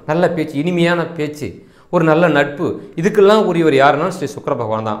 தனம், நல்ல பேச்சு, இனிமையான பேச்சு, ஒரு நல்ல நட்பு, இதுக்கெல்லாம் உரியவர் யாருனாலும் ஸ்ரீ சுக்கிர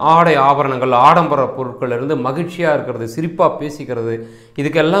பகவான் தான். ஆடை ஆபரணங்கள், ஆடம்பர பொருட்கள் இருந்து மகிழ்ச்சியாக இருக்கிறது, சிரிப்பாக பேசிக்கிறது,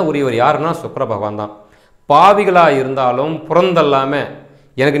 இதுக்கெல்லாம் உரியவர் யாருன்னா சுக்கிர பகவான் தான். பாவிகளாக இருந்தாலும் புறந்தல்லாமல்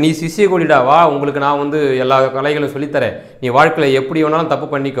எனக்கு நீ சிஷ்ய கூடிடா வா, உங்களுக்கு நான் வந்து எல்லா கலைகளும் சொல்லித்தரேன், நீ வாழ்க்கையில் எப்படி வேணாலும் தப்பு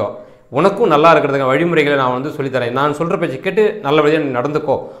பண்ணிக்கோ, உனக்கும் நல்லா இருக்கிறதுக்கு வழிமுறைகளை நான் வந்து சொல்லித்தரேன், நான் சொல்கிற பேச்சு கேட்டு நல்லபடியாக நீ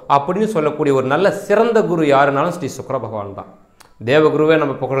நடந்துக்கோ அப்படின்னு சொல்லக்கூடிய ஒரு நல்ல சிறந்த குரு யாருனாலும் ஸ்ரீ சுக்கிர பகவான் தான். தேவகுருவே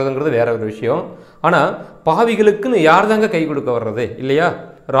நம்ம புகழதுங்கிறது வேற ஒரு விஷயம். ஆனால் பாவிகளுக்குன்னு யார் தாங்க கை கொடுக்க வர்றது இல்லையா?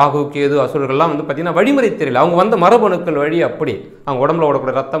 ராகு கேது அசுரர்கள்லாம் வந்து பார்த்திங்கன்னா வழிமுறை தெரியல. அவங்க வந்த மரபணுக்கள் வழி அப்படி, அவங்க உடம்புல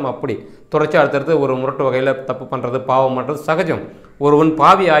ஓடக்கூடிய ரத்தம் அப்படி துறைச்சி அடுத்தடுத்து ஒரு முரட்டு வகையில் தப்பு பண்ணுறது, பாவம் பண்ணுறது சகஜம். ஒருவன்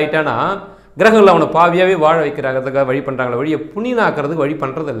பாவி ஆகிட்டானா கிரகங்கள் அவனை பாவியாகவே வாழ வைக்கிறாங்கிறதுக்காக வழி பண்ணுறாங்களே வழியை புண்ணியனாக்கிறதுக்கு வழி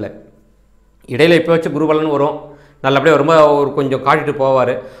பண்ணுறது இல்லை. இடையில இப்போ வச்சு குருபலன் வரும், நல்லபடியாக ரொம்ப ஒரு கொஞ்சம் காட்டிட்டு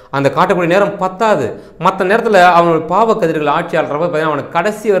போவார். அந்த காட்டக்கூடிய நேரம் பத்தாது. மற்ற நேரத்தில் அவனோட பாவ கதிர்கள் ஆட்சி ஆள்றப்ப பார்த்தீங்கன்னா அவனுக்கு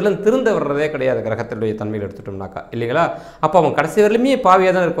கடைசி வரலும் திருந்த வர்றதே கிடையாது கிரகத்தினுடைய தன்மையில் எடுத்துட்டோம்னாக்கா இல்லைங்களா? அப்போ அவன் கடைசி வரலுமே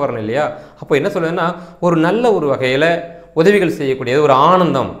பாவியாக தான் இருக்க வரணும் இல்லையா? அப்போ என்ன சொல்லுதுன்னா ஒரு நல்ல ஒரு வகையில் உதவிகள் செய்யக்கூடியது, ஒரு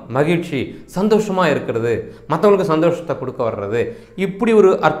ஆனந்தம், மகிழ்ச்சி, சந்தோஷமாக இருக்கிறது, மற்றவங்களுக்கு சந்தோஷத்தை கொடுக்க வர்றது, இப்படி ஒரு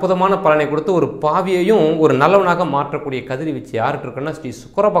அற்புதமான பலனை கொடுத்து ஒரு பாவியையும் ஒரு நல்லவனாக மாற்றக்கூடிய கதிர்வீச்சு யாருக்கு இருக்குன்னா ஸ்ரீ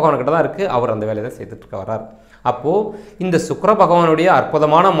சுக்கிர பகவான்கிட்ட தான் இருக்குது. அவர் அந்த வேலையை தான் செய்துட்டு இருக்க வர்றார். அப்போது இந்த சுக்கிர பகவானுடைய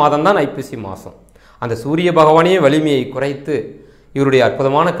அற்புதமான மாதம் தான் ஐப்பசி மாதம். அந்த சூரிய பகவானையே வலிமையை குறைத்து இவருடைய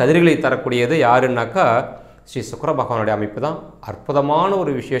அற்புதமான கதிர்களை தரக்கூடியது யாருன்னாக்கா ஸ்ரீ சுக்கிர பகவானுடைய அமைப்பு தான். அற்புதமான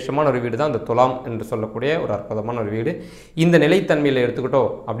ஒரு விசேஷமான ஒரு வீடு தான் இந்த துலாம் என்று சொல்லக்கூடிய ஒரு அற்புதமான ஒரு வீடு. இந்த நிலைத்தன்மையில்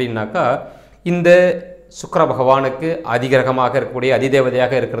எடுத்துக்கிட்டோம் அப்படின்னாக்கா, இந்த சுக்கிர பகவானுக்கு அதிகிரகமாக இருக்கக்கூடிய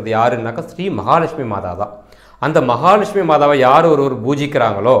அதிதேவதையாக இருக்கிறது யாருன்னாக்கா ஸ்ரீ மகாலட்சுமி மாதா தான். அந்த மகாலட்சுமி மாதாவை யார் ஒருவர்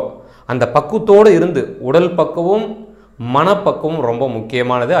பூஜிக்கிறாங்களோ அந்த பக்குவத்தோடு இருந்து, உடல் பக்குவம் மனப்பக்குவம் ரொம்ப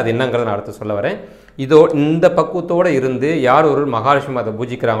முக்கியமானது. அது என்னங்கிறத நான் அடுத்து சொல்ல வரேன். இந்த பக்குவத்தோடு இருந்து யார் ஒரு மகாலட்சுமி மாதா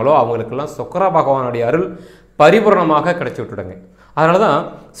பூஜிக்கிறாங்களோ அவங்களுக்கெல்லாம் சுக்கிர பகவானுடைய அருள் பரிபூர்ணமாக கிடைச்சி விட்டுடுங்க. அதனால தான்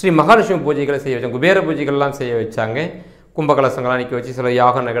ஸ்ரீ மகாலட்சுமி பூஜைகளை செய்ய வச்சாங்க, குபேர பூஜைகள்லாம் செய்ய வச்சாங்க. கும்பகலசங்கள்லாம் நிற்க வச்சு சில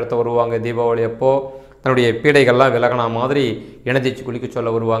யாக நிகழ்த்த வருவாங்க. தீபாவளி அப்போது தன்னுடைய பீடைகள்லாம் விலகனா மாதிரி எண்ணெய் தேய்ச்சி குளிக்க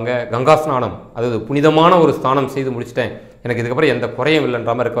சொல்ல வருவாங்க. கங்கா ஸ்நானம், அதாவது புனிதமான ஒரு ஸ்நானம் செய்து முடிச்சிட்டேன், எனக்கு இதுக்கப்புறம் எந்த குறையும்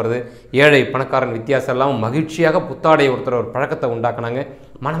இல்லைன்ற மாதிரி இருக்கிறது. ஏழை பணக்காரன் வித்தியாசம் இல்லாமல் மகிழ்ச்சியாக புத்தாடை ஒரு பழக்கத்தை உண்டாக்குனாங்க.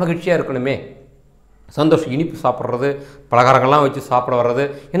 மன மகிழ்ச்சியாக இருக்கணுமே, சந்தோஷம், இனிப்பு சாப்பிட்றது, பலகாரங்கள்லாம் வச்சு சாப்பிட வர்றது,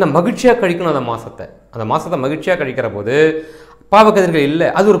 என்ன மகிழ்ச்சியாக கழிக்கணும். அந்த மாதத்தை மகிழ்ச்சியாக கழிக்கிற போது பாவக்கதிர்கள் இல்லை.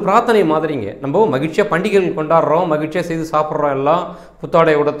 அது ஒரு பிரார்த்தனை மாதிரிங்க. நம்ம மகிழ்ச்சியாக பண்டிகைகள் கொண்டாடுறோம், மகிழ்ச்சியாக செய்து சாப்பிட்றோம், எல்லாம்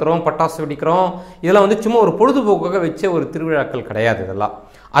புத்தாடை உடுத்துறோம், பட்டாசு வெடிக்கிறோம். இதெல்லாம் சும்மா ஒரு பொழுதுபோக்காக வச்ச ஒரு திருவிழாக்கள் கிடையாது. இதெல்லாம்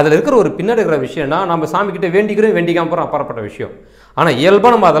அதில் இருக்கிற ஒரு பின்னாடி இருக்கிற விஷயம்னா, நம்ம சாமிக்கிட்ட வேண்டிக்காம போகிறோம், அப்பாற்பட்ட விஷயம். ஆனால்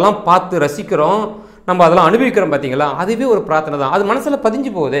இயல்பாக நம்ம அதெல்லாம் பார்த்து ரசிக்கிறோம், நம்ம அதெல்லாம் அனுபவிக்கிறோம். பார்த்தீங்களா, அதுவே ஒரு பிரார்த்தனை தான். அது மனசில்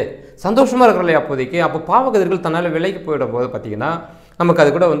பதிஞ்சு போகுது, சந்தோஷமாக இருக்கிற இல்லையா அப்போதைக்கு. அப்போ பாவக்கதிர்கள் தன்னால் விலைக்கு போயிடும் போது பார்த்தீங்கன்னா நமக்கு அது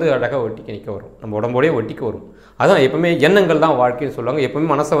கூட அழகாக ஒட்டிக்க நிற்க வரும், நம்ம உடம்போடையே ஒட்டிக்க வரும். அதான் எப்பவுமே எண்ணங்கள் தான் வாழ்க்கைன்னு சொல்லுவாங்க. எப்பவுமே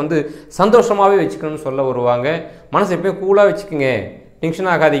மனசை சந்தோஷமாகவே வச்சுக்கணும்னு சொல்ல வருவாங்க. மனசை எப்பவுமே கூலாக வச்சுக்கோங்க,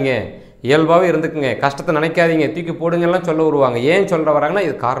 டென்ஷன் ஆகாதீங்க, இயல்பாகவே இருந்துக்குங்க, கஷ்டத்தை நினைக்காதீங்க, தூக்கி போடுங்கலாம் சொல்ல வருவாங்க. ஏன் சொல்ல வராங்கன்னா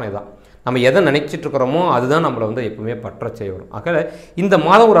இது காரணம் இதுதான். நம்ம எதை நினைச்சிட்டு இருக்கிறோமோ அதுதான் நம்மளை எப்பவுமே பற்ற செய்ய வரும். ஆக இந்த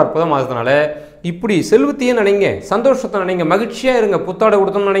மாதம் ஒரு அற்புதம் மாதத்தினால இப்படி செல்வத்தையே நினைங்க, சந்தோஷத்தை நினைங்க, மகிழ்ச்சியாக இருங்க, புத்தாடை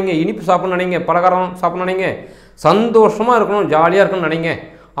கொடுத்தோம்னு நினைங்க, இனிப்பு சாப்பிடணும் நினைங்க, பலகாரம் சாப்பிடணும் நினைங்க, சந்தோஷமாக இருக்கணும், ஜாலியாக இருக்கணும்னு நினைங்க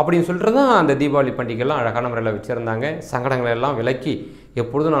அப்படின்னு சொல்லிட்டு தான் அந்த தீபாவளி பண்டிகைலாம் அழகான முறையில் வச்சுருந்தாங்க. சங்கடங்களை எல்லாம் விலக்கி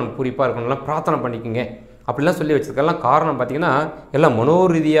எப்பொழுதும் நான் குறிப்பாக இருக்கணும்லாம் பிரார்த்தனை பண்ணிக்கோங்க அப்படிலாம் சொல்லி வச்சதுக்கெல்லாம் காரணம் பார்த்திங்கன்னா எல்லாம்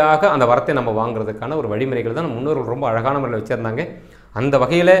மனோரீதியாக அந்த வரத்தை நம்ம வாங்குறதுக்கான ஒரு வழிமுறைகள் தான் முன்னோர்கள் ரொம்ப அழகான முறையில் வச்சுருந்தாங்க. அந்த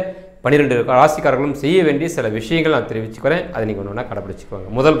வகையில் 12 ராசிக்காரர்களும் செய்ய வேண்டிய சில விஷயங்கள் நான் தெரிவிச்சுக்கிறேன். அதை நீங்கள் ஒன்று ஒன்றா கடைப்பிடிச்சிக்குவாங்க.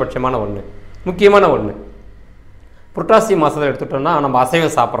 முதல் பட்சமான ஒன்று, முக்கியமான ஒன்று, புரட்டாசி மாதத்தை எடுத்துட்டோம்னா நம்ம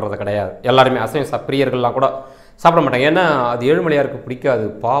அசைவம் சாப்பிட்றது கிடையாது. எல்லாருமே அசைவம் பிரியர்கள்லாம் கூட சாப்பிட மாட்டாங்க. ஏன்னா அது ஏழுமலையாருக்கு பிடிக்காது,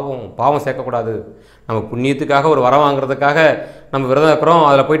 பாவம் சேர்க்கக்கூடாது. நம்ம புண்ணியத்துக்காக ஒரு வரம் வாங்குறதுக்காக நம்ம விரதம் இருக்கிறோம்,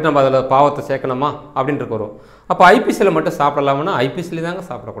 அதில் போயிட்டு நம்ம அதில் பாவத்தை சேர்க்கணுமா அப்படின்ட்டு வரும். அப்போ ஐபிசியில் மட்டும் சாப்பிடலாம்னா ஐபிசியில் தாங்க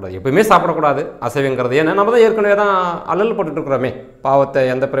சாப்பிடக்கூடாது, எப்பவுமே சாப்பிடக்கூடாது அசைவங்கிறது. ஏன்னா நம்ம தான் ஏற்கனவே தான் அல்லல் போட்டுட்ருக்குறோமே, பாவத்தை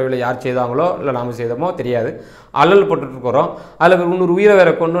எந்த பிறவியில் யார் செய்தாங்களோ இல்லை நாம் செய்தோமோ தெரியாது, அல்லல் போட்டுட்ருக்குறோம். அதில் இன்னொரு உயிரை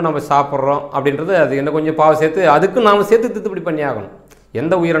வேற கொண்டு நம்ம சாப்பிட்றோம் அப்படின்றது அது என்ன கொஞ்சம் பாவம் சேர்த்து அதுக்கு நாம் சேர்த்து தித்துப்படி பண்ணி ஆகணும்.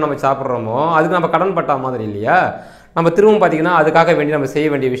 எந்த உயிரை நம்ம சாப்பிட்றோமோ அதுக்கு நம்ம கடன் பட்டா மாதிரி இல்லையா. நம்ம திரும்பவும் பார்த்திங்கன்னா அதுக்காக வேண்டி நம்ம செய்ய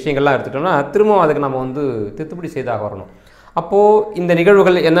வேண்டிய விஷயங்கள்லாம் எடுத்துட்டோம்னா திரும்பவும் அதுக்கு நம்ம தித்துப்படி செய்தாக வரணும். அப்போது இந்த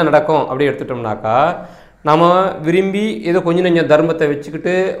நிகழ்வுகள் என்ன நடக்கும் அப்படி எடுத்துட்டோம்னாக்கா, நம்ம விரும்பி ஏதோ கொஞ்சம் கொஞ்சம் தர்மத்தை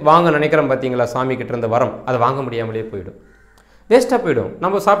வச்சுக்கிட்டு வாங்க நினைக்கிறோம் பார்த்தீங்களா, சாமி கிட்ட இருந்த வரம் அதை வாங்க முடியாமலே போயிடும், வேஸ்ட்டாக போயிடும்.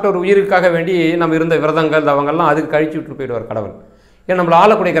 நம்ம சாப்பிட்ட ஒரு உயிருக்காக வேண்டி நம்ம இருந்த விரதங்கள் அவங்கெல்லாம் அதுக்கு கழிச்சு விட்டு போயிடுவார் கடவுள். ஏன்னா நம்மளை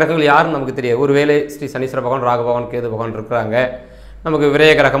ஆளக்கூடிய கிரகங்கள் யாருன்னு நமக்கு தெரியாது. ஒருவேளை ஸ்ரீ சனீஸ்வர பகவான், ராகு பகவான், கேது பகவான் இருக்கிறாங்க, நமக்கு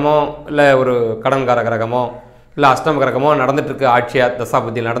விரய கிரகமோ இல்லை ஒரு கடன்கார கிரகமோ இல்லை அஷ்டம கிரகமோ நடந்துட்டுருக்கு, ஆட்சியா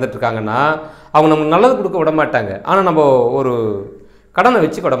தசாபுத்தியில் நடந்துட்டுருக்காங்கன்னா அவங்க நமக்கு நல்லது கொடுக்க விட மாட்டாங்க. ஆனால் நம்ம ஒரு கடனை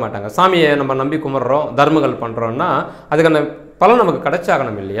வச்சுக்க விட மாட்டாங்க. சாமியை நம்ம நம்பி கும்பிட்றோம், தர்மங்கள் பண்ணுறோன்னா அதுக்கான பலன் நமக்கு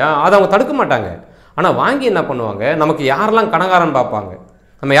கிடைச்சாகணும் இல்லையா, அதை அவங்க தடுக்க மாட்டாங்க. ஆனால் வாங்கி என்ன பண்ணுவாங்க, நமக்கு யாரெல்லாம் கடன்காரன்னு பார்ப்பாங்க.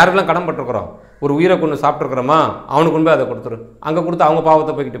 நம்ம யாருக்கெல்லாம் கடன் பட்டிருக்கிறோம், ஒரு உயிரை கொண்டு சாப்பிட்ருக்குறோமா அவனுக்கு கொண்டு போய் அதை கொடுத்துரு, அங்கே கொடுத்து அவங்க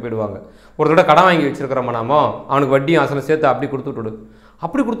பாவத்தை போய்கிட்டு போயிடுவாங்க. ஒருத்தோட கடன் வாங்கி வச்சுருக்கிறோமா நாமோ அவனுக்கு வட்டியும் அசலும் சேர்த்து அப்படி கொடுத்துட்டு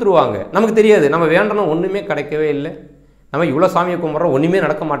அப்படி கொடுத்துருவாங்க. நமக்கு தெரியாது, நம்ம வேண்டணும் ஒன்றுமே கிடைக்கவே இல்லை, நம்ம இவ்வளோ சாமியை கும்பிட்றோம் ஒன்றுமே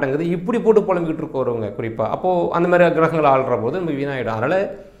நடக்க மாட்டேங்குது, இப்படி போட்டு புலம்பிக்கிட்டு இருக்கவங்க குறிப்பாக. அப்போது அந்த மாதிரி கிரகங்கள் ஆள்ற போது நம்ம வீணாகிடும். அதனால்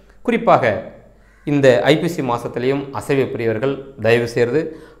குறிப்பாக இந்த ஐப்பசி மாதத்துலேயும் அசைவ பிரியவர்கள் தயவு செய்து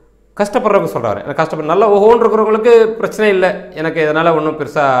கஷ்டப்படுறவங்க சொல்கிறாரு, எனக்கு கஷ்டப்பட நல்லா ஓஹோன்னு இருக்கிறவங்களுக்கு பிரச்சனை இல்லை, எனக்கு இதனால் ஒன்றும்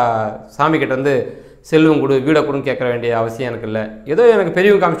பெருசாக சாமிக்கிட்ட செல்வம் கொடு வீடை கொடுன்னு கேட்க வேண்டிய அவசியம் எனக்கு இல்லை, ஏதோ எனக்கு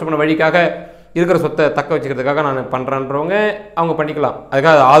பெரியவங்க காமிச்சு பண்ண வழிக்காக இருக்கிற சொத்தை தக்க வச்சுக்கிறதுக்காக நான் பண்ணுறேன்றவங்க அவங்க பண்ணிக்கலாம்.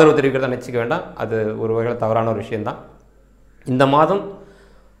 அதுக்காக ஆதரவு தெரிவிக்கிறத நினச்சிக்க வேண்டாம், அது ஒரு வகையில் தவறான ஒரு விஷயந்தான். இந்த மாதம்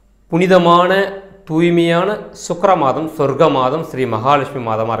புனிதமான தூய்மையான சுக்கிர மாதம், சொர்க்க மாதம், ஸ்ரீ மகாலட்சுமி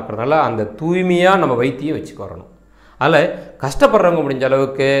மாதமாக இருக்கிறதுனால அந்த தூய்மையாக நம்ம வைத்தியம் வச்சுக்க வரணும். அதில் கஷ்டப்படுறவங்க முடிஞ்ச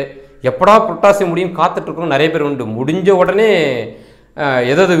அளவுக்கு எப்படா புரட்டாசி முடியும் காத்துட்ருக்கணும் நிறைய பேர் உண்டு. முடிஞ்ச உடனே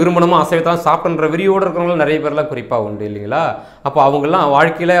எதாவது விரும்பணுமோ அசைவத்தான் சாப்பிட்ற விரியோடு இருக்கிறவங்களும் நிறைய பேர்லாம் குறிப்பாக உண்டு இல்லைங்களா. அப்போ அவங்கெல்லாம்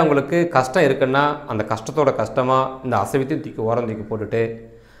வாழ்க்கையில் அவங்களுக்கு கஷ்டம் இருக்குன்னா அந்த கஷ்டத்தோட கஷ்டமாக இந்த அசைவத்தையும் தூக்கி போட்டுட்டு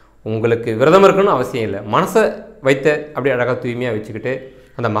உங்களுக்கு விரதம் இருக்குன்னு அவசியம் இல்லை, மனசை வைத்த அப்படி அழகாக தூய்மையாக வச்சுக்கிட்டு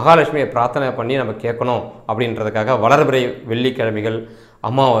அந்த மகாலட்சுமியை பிரார்த்தனை பண்ணி நம்ம கேட்கணும் அப்படின்றதுக்காக வளர்பிறை வெள்ளிக்கிழமைகள்,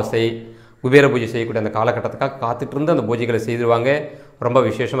 அமாவாசை, குபேர பூஜை செய்யக்கூடிய அந்த காலகட்டத்துக்காக காத்துட்டு இருந்து அந்த பூஜைகளை செய்திருவாங்க. ரொம்ப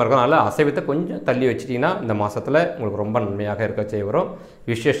விசேஷமாக இருக்கும். அதனால் அசைவத்தை கொஞ்சம் தள்ளி வச்சிட்டிங்கன்னா இந்த மாதத்தில் உங்களுக்கு ரொம்ப நன்மையாக இருக்க செய்ய வரும்.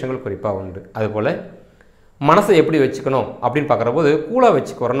 விசேஷங்கள் குறிப்பாக உண்டு. அதுபோல் மனசை எப்படி வச்சுக்கணும் அப்படின்னு பார்க்குற போது கூலாக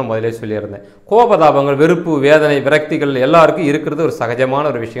வச்சுக்கிறோன்னு முதலே சொல்லியிருந்தேன். கோபதாபங்கள், வெறுப்பு, வேதனை, விரக்திகள் எல்லாருக்கும் இருக்கிறது ஒரு சகஜமான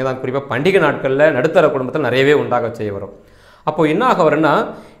ஒரு விஷயம் தான். குறிப்பாக பண்டிகை நாட்களில் நடுத்தர குடும்பத்தில் நிறையவே உண்டாக செய்ய வரும். அப்போது என்ன ஆக வரும்னா,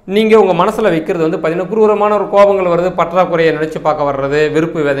 நீங்கள் உங்கள் மனசில் வைக்கிறது வந்து பார்த்தீங்கன்னா குரூரமான ஒரு கோபங்கள் வருது, பற்றாக்குறையை நினச்சி பார்க்க வர்றது,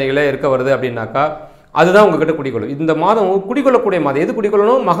 வெறுப்பு வேதனைகளே இருக்க வருது அப்படின்னாக்கா அதுதான் உங்ககிட்ட குடிக்கொள்ளும். இந்த மாதம் குடிக்கொள்ளக்கூடிய மாதம். எது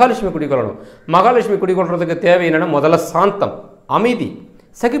குடிக்கொள்ளணும்? மகாலட்சுமி குடிக்கொள்ளணும். மகாலட்சுமி குடிக்கொள்றதுக்கு தேவை என்னென்னா, முதல்ல சாந்தம், அமைதி,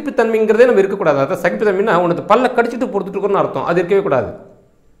 சகிப்புத்தன்மைங்கிறதே நம்ம இருக்கக்கூடாது. அதாவது சகிப்புத்தன்மைன்னா உனக்கு பல்ல கடிச்சிட்டு பொறுத்துட்டு இருக்கணும்னு அர்த்தம். அது இருக்கவே கூடாது.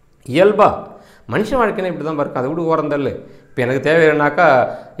 இயல்பா மனுஷன் வாழ்க்கைன்னு இப்படி தான் இருக்குது. அது விடு ஓரந்தல். இப்போ எனக்கு தேவை என்னன்னாக்கா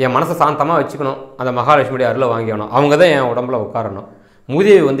என் மனசை சாந்தமாக வச்சுக்கணும். அந்த மகாலட்சுமியுடைய அருளை வாங்கிக்கணும். அவங்க தான் என் உடம்புல உட்காரணும்.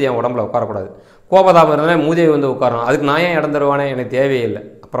 மூதேவி வந்து என் உடம்புல உட்காரக்கூடாது. கோபதாபம் இருந்தால் மூதேவி வந்து உட்காரணும். அதுக்கு நான் ஏன் இடம் தருவானே, எனக்கு தேவையே இல்லை,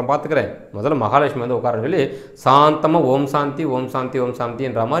 அப்புறம் பார்த்துக்கிறேன், முதல்ல மகாலட்சுமி வந்து உட்காரன்னு சொல்லி சாந்தமாக ஓம் சாந்தி ஓம் சாந்தி ஓம்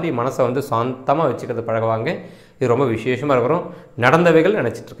சாந்தின்ற மாதிரி மனசை வந்து சாந்தமாக வச்சுக்கிறது பழகுவாங்க. இது ரொம்ப விசேஷமாக இருக்கிறோம். நடந்தவைகள்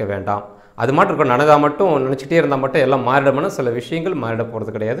நினச்சிட்டு இருக்க வேண்டாம். அது மட்டும் இருக்கும். நடந்தால் மட்டும் நினச்சிட்டே இருந்தால் மட்டும் எல்லாம் மாறிடமான சில விஷயங்கள் மாறிட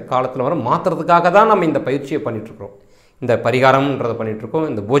போகிறது கிடையாது. காலத்தில் வர மாற்றுறதுக்காக தான் நம்ம இந்த பயிற்சியை பண்ணிகிட்ருக்குறோம். இந்த பரிகாரம்ன்றதை பண்ணிகிட்ருக்கோம்.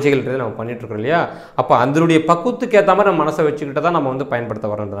 இந்த பூஜைகள்ன்றதை நம்ம பண்ணிகிட்ருக்கோம் இல்லையா? அப்போ அதனுடைய பக்குவத்துக்கு ஏற்ற மாதிரி நம்ம மனசை வச்சுக்கிட்டு தான் நம்ம வந்து பயன்படுத்த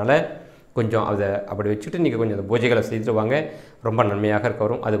வரோன்றதுனால கொஞ்சம் அதை அப்படி வச்சுட்டு நீங்கள் கொஞ்சம் அந்த பூஜைகளை செய்துருவாங்க. ரொம்ப நன்மையாக இருக்க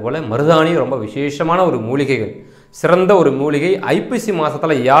வரும். அதுபோல் மருதாணி ரொம்ப விசேஷமான ஒரு மூலிகைகள், சிறந்த ஒரு மூலிகை. ஐப்பசி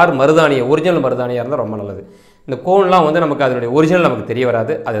மாதத்தில் யார் மருதாணியை ஒரிஜினல் மருதாணியாக இருந்தால் ரொம்ப நல்லது. இந்த கோன்லாம் வந்து நமக்கு அதனுடைய ஒரிஜினல் நமக்கு தெரிய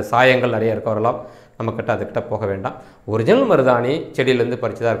வராது. அது சாயங்கள் நிறைய இருக்க வரலாம். நம்மக்கிட்ட அதுக்கிட்ட போக வேண்டாம். ஒரிஜினல் மருதாணி செடியிலேருந்து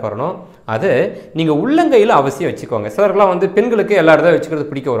பறித்து தான் இருக்க வரணும். அது நீங்கள் உள்ளங்கையில் அவசியம் வச்சுக்கோங்க. சிலர்லாம் வந்து பெண்களுக்கு எல்லா இடத்துல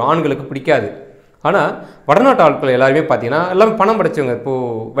வச்சுக்கிறது பிடிக்க வரும், ஆண்களுக்கு பிடிக்காது. ஆனால் வடநாட்டு ஆட்கள் எல்லாருமே பார்த்தீங்கன்னா எல்லாமே பணம் படைச்சவங்க.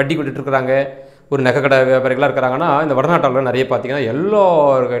 இப்போது வட்டி கொடுத்துட்ருக்குறாங்க, ஒரு நகைக்கடை வியாபாரிகளாக இருக்கிறாங்கன்னா இந்த வடநாட்டு ஆட்கள் நிறைய பார்த்தீங்கன்னா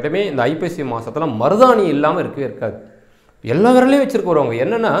எல்லோருக்கிட்டையுமே இந்த ஐப்பசி மாதத்தில் மருதாணி இல்லாமல் இருக்கவே இருக்காது. எல்லா விரலையும் வச்சுருக்க வருவாங்க.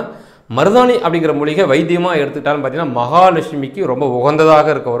 என்னென்னா மருதாணி அப்படிங்கிற மூலிகை வைத்தியமாக எடுத்துக்கிட்டாலும் பார்த்தீங்கன்னா மகாலட்சுமிக்கு ரொம்ப உகந்ததாக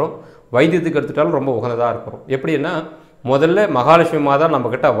இருக்க வரும். வைத்தியத்துக்கு எடுத்துக்கிட்டாலும் ரொம்ப உகந்ததாக இருக்கிறோம். எப்படின்னா முதல்ல மகாலட்சுமி மாதம்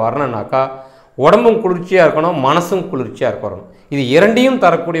நம்மக்கிட்ட வரணுன்னாக்கா உடம்பும் குளிர்ச்சியாக இருக்கணும், மனசும் குளிர்ச்சியாக இருக்கணும். இது இரண்டையும்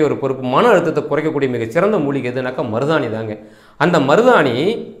தரக்கூடிய ஒரு பொறுப்பு. மன அழுத்தத்தை குறைக்கக்கூடிய மிகச்சிறந்த மூலிகை எதுனாக்கா மருதாணி தாங்க. அந்த மருதாணி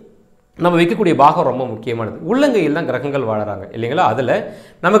நம்ம வைக்கக்கூடிய பாகம் ரொம்ப முக்கியமானது. உள்ளங்கையில் தான் கிரகங்கள் வாழறாங்க இல்லைங்களா? அதில்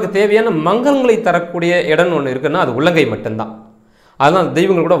நமக்கு தேவையான மங்களங்களை தரக்கூடிய இடம்னு ஒன்று இருக்குன்னா அது உள்ளங்கை மட்டும்தான். அதுதான்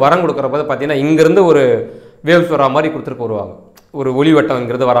தெய்வங்கள் கூட வரம் கொடுக்குற போது பார்த்தீங்கன்னா இங்கேருந்து ஒரு வேவ்ஸ் வரா மாதிரி கொடுத்துருக்க வருவாங்க. ஒரு ஒளி வட்டம்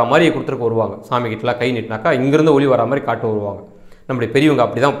இங்கிறது வரா மாதிரி கொடுத்துருக்க வருவாங்க. சாமி கிட்டலாம் கை நீட்டினாக்கா இங்கேருந்து ஒளி வரா மாதிரி காட்டு வருவாங்க. நம்முடைய பெரியவங்க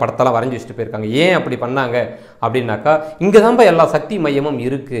அப்படி தான் படத்தெல்லாம் வரைஞ்சி வச்சுட்டு போயிருக்காங்க. ஏன் அப்படி பண்ணாங்க அப்படின்னாக்கா இங்கே தான்ப்பா எல்லா சக்தி மையமும்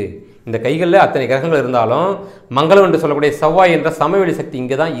இருக்குது. இந்த கைகளில் அத்தனை கிரகங்கள் இருந்தாலும் மங்களம் என்று சொல்லக்கூடிய செவ்வாய் என்ற சமவெளி சக்தி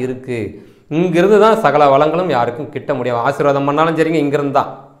இங்கே தான் இருக்குது. இங்கிருந்து தான் சகல வளங்களும் யாருக்கும் கிட்ட முடியும். ஆசீர்வாதம் பண்ணாலும் சரிங்க இங்கிருந்து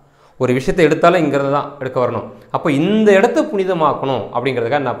தான், ஒரு விஷயத்தை எடுத்தாலும் இங்கிருந்து தான் எடுக்க வரணும். அப்போ இந்த இடத்த புனிதமாக்கணும்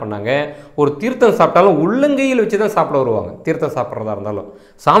அப்படிங்கிறதுக்காக என்ன பண்ணாங்க, ஒரு தீர்த்தம் சாப்பிட்டாலும் உள்ளங்கையில் வச்சு தான் சாப்பிட வருவாங்க. தீர்த்தம் சாப்பிட்றதா இருந்தாலும்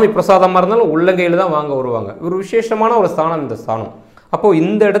சாமி பிரசாதமாக இருந்தாலும் உள்ளங்கையில் தான் வாங்க வருவாங்க. ஒரு விசேஷமான ஒரு ஸ்தானம் இந்த ஸ்தானம். அப்போது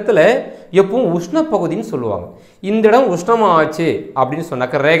இந்த இடத்துல எப்பவும் உஷ்ண பகுதின்னு சொல்லுவாங்க. இந்த இடம் உஷ்ணமாக ஆச்சு அப்படின்னு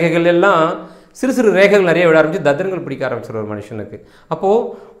சொன்னாக்க ரேகைகள் எல்லாம் சிறு சிறு ரேகைகள் நிறைய விட ஆரம்பிச்சு தத்திரங்கள் பிடிக்க ஆரம்பிச்சிடும் ஒரு மனுஷனுக்கு.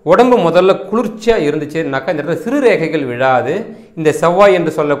 அப்போது உடம்பு முதல்ல குளிர்ச்சியாக இருந்துச்சுன்னாக்கா இந்த இடத்துல சிறு ரேகைகள் விழாது. இந்த செவ்வாய்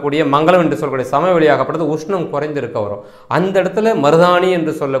என்று சொல்லக்கூடிய மங்களம் என்று சொல்லக்கூடிய சமவெளியாகப்பட்டது உஷ்ணம் குறைந்திருக்க வரும். அந்த இடத்துல மருதாணி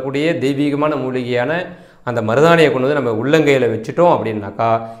என்று சொல்லக்கூடிய தெய்வீகமான மூலிகையான அந்த மருதாணியை கொண்டு வந்து நம்ம உள்ளங்கையில் வச்சுட்டோம் அப்படின்னாக்கா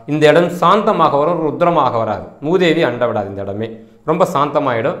இந்த இடம் சாந்தமாக வரும், ருத்ரமாக வராது. மூதேவி அண்ட விடாது. இந்த இடமே ரொம்ப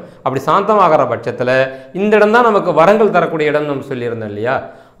சாந்தமாகிடும். அப்படி சாந்தமாகிற பட்சத்தில் இந்த இடம் தான் நமக்கு வரங்கள் தரக்கூடிய இடம் நம்ம சொல்லியிருந்தோம் இல்லையா?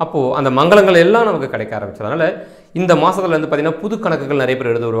 அப்போது அந்த மங்களங்கள் எல்லாம் நமக்கு கிடைக்க ஆரம்பிச்சது. அதனால் இந்த மாதத்தில் வந்து பார்த்திங்கன்னா புது கணக்குகள் நிறைய பேர்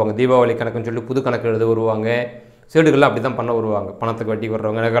எழுத வருவாங்க. தீபாவளி கணக்குன்னு சொல்லி புது கணக்கு எழுத வருவாங்க. சேடுகள்லாம் அப்படி தான் பண்ண வருவாங்க. பணத்துக்கு வட்டி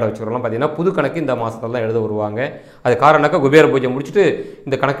வர்றவங்க, நகை வச்சுக்கிறவங்களாம் பார்த்திங்கன்னா புது கணக்கு இந்த மாதத்தில் தான் எழுத வருவாங்க. அது காரணம்னாக்கா குபேர பூஜை முடிச்சுட்டு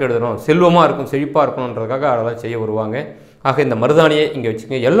இந்த கணக்கு எழுதணும், செல்வமாக இருக்கும், செழிப்பாக இருக்கணுன்றதுக்காக அதெல்லாம் செய்ய வருவாங்க. ஆக இந்த மருதாணியை இங்கே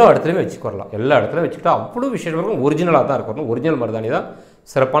வச்சுக்கோங்க. எல்லா இடத்துலையுமே வச்சுக்கொள்ளலாம். எல்லா இடத்துலையும் வச்சுக்கிட்டா அவ்வளோ விஷயம் இருக்கும். ஒரிஜினலாக தான் இருக்கணும். ஒரிஜினல் மருதாணி தான்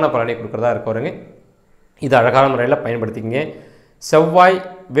சிறப்பான பலனை கொடுக்குறதா இருக்கவருங்க. இது அழகான முறையில் பயன்படுத்திக்கிங்க. செவ்வாய்,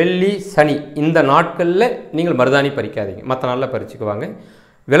 வெள்ளி, சனி இந்த நாட்களில் நீங்கள் மருதாணி பறிக்காதீங்க. மற்ற நாளில் பறிச்சுக்குவாங்க.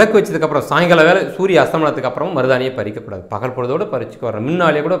 விளக்கு வச்சதுக்கப்புறம் சாயங்கால வேலை சூரிய அஸ்தமனத்துக்கு அப்புறம் மருதாணியை பறிக்கக்கூடாது. பகல் பொழுதோடு பறிச்சுக்கு வரலாம்.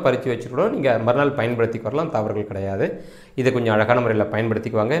 முன்னாலே கூட பறித்து வச்சுக்கூடும். நீங்கள் மறுநாள் பயன்படுத்திக்கு வரலாம், தவறுகள் கிடையாது. இதை கொஞ்சம் அழகான முறையில்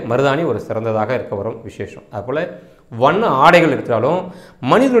பயன்படுத்திக்குவாங்க. மருதாணி ஒரு சிறந்ததாக இருக்க வரும் விசேஷம். அதுபோல் வண்ண ஆடைகள் எடுத்தாலும்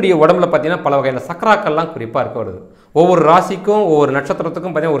மனிதனுடைய உடம்புல பார்த்தீங்கன்னா பல வகையான சக்கராக்கள்லாம் குறிப்பாக இருக்க வருது. ஒவ்வொரு ராசிக்கும் ஒவ்வொரு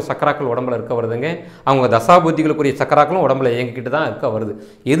நட்சத்திரத்துக்கும் பார்த்தீங்கன்னா ஒரு சக்கராக்கள் உடம்புல இருக்க வருதுங்க. அவங்க தசாபுத்திகளுக்குரிய சக்கராக்களும் உடம்புல இயங்கிக்கிட்டு தான் இருக்க வருது.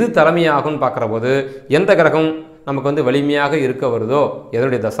 எது தலைமையாகும்னு பார்க்குற போது எந்த கிரகம் நமக்கு வந்து வலிமையாக இருக்க வருதோ,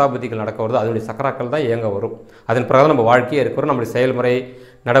 எதனுடைய தசாபதிகள் நடக்க வருதோ அதனுடைய சக்கராக்கள் தான் இயங்க வரும். அதன் பிரகாரம் நம்ம வாழ்க்கையே இருக்க வரும். நம்முடைய செயல்முறை,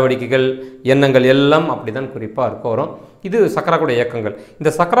 நடவடிக்கைகள், எண்ணங்கள் எல்லாம் அப்படி தான் குறிப்பாக இருக்க வரும். இது சக்கராக்களுடைய இயக்கங்கள். இந்த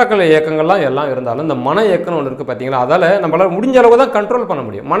சக்கராக்கள் இயக்கங்கள்லாம் எல்லாம் இருந்தாலும் இந்த மன இயக்கம்னு ஒன்று இருக்குது பார்த்தீங்களா, அதால் நம்மளால் முடிஞ்ச அளவு தான் கண்ட்ரோல் பண்ண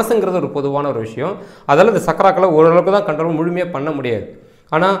முடியும். மனசுங்கிறது ஒரு பொதுவான ஒரு விஷயம். அதால் இந்த சக்கராக்களை ஓரளவுக்கு தான் கண்ட்ரோல் முழுமையாக பண்ண முடியாது.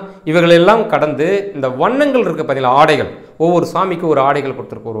 ஆனால் இவைகளெல்லாம் கடந்து இந்த வண்ணங்கள் இருக்குது பார்த்தீங்களா, ஆடைகள், ஒவ்வொரு சாமிக்கு ஒரு ஆடைகள்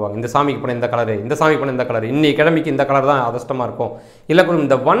கொடுத்துட்டு வருவாங்க. இந்த சாமிக்கு போன இந்த கலரு, இந்த சாமிக்கு போன இந்த கலர், இன்னைக்கு கிழமைக்கு இந்த கலர் தான் அதிர்ஷ்டமாக இருக்கும். இல்லை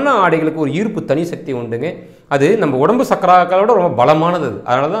இந்த வண்ண ஆடைகளுக்கு ஒரு ஈர்ப்பு தனி சக்தி உண்டுங்க. அது நம்ம உடம்பு சக்கராக்களோட ரொம்ப பலமானது.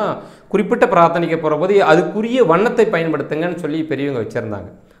 அதனால தான் குறிப்பிட்ட பிரார்த்தனைக்கு போகிற போது அதுக்குரிய வண்ணத்தை பயன்படுத்துங்கன்னு சொல்லி பெரியவங்க வச்சுருந்தாங்க.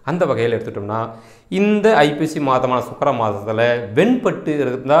 அந்த வகையில் எடுத்துட்டோம்னா இந்த ஐப்பசி மாதமான சுக்கிர மாதத்தில் வெண்பட்டு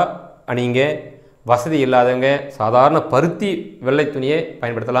இருந்தால் அணிங்க. வசதி இல்லாதவங்க சாதாரண பருத்தி வெள்ளை துணியை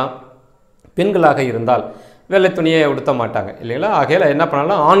பயன்படுத்தலாம். பெண்களாக இருந்தால் வெள்ளை துணியை உடுத்த மாட்டாங்க இல்லைங்களா. ஆகையில் என்ன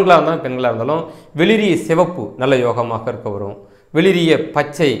பண்ணலாம், ஆண்களாக இருந்தாலும் பெண்களாக இருந்தாலும் வெளிரிய சிவப்பு நல்ல யோகமாக இருக்க வரும். வெளிரிய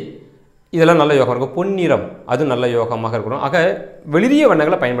பச்சை இதெல்லாம் நல்ல யோகம் இருக்கும். பொன்னிறம் அது நல்ல யோகமாக இருக்கணும். ஆக வெளிரிய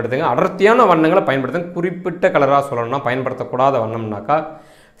வண்ணங்களை பயன்படுத்துங்க. அடர்த்தியான வண்ணங்களை பயன்படுத்துங்க. குறிப்பிட்ட கலராக சொல்லணும்னா பயன்படுத்தக்கூடாத வண்ணம்னாக்கா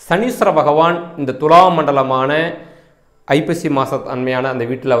சனீஸ்வர பகவான் இந்த துலா மண்டலமான ஐப்பசி மாத தன்மையான அந்த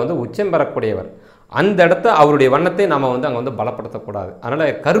வீட்டில் வந்து உச்சம் பெறக்கூடியவர். அந்த இடத்த அவருடைய வண்ணத்தை நாம் வந்து அங்கே வந்து பலப்படுத்தக்கூடாது.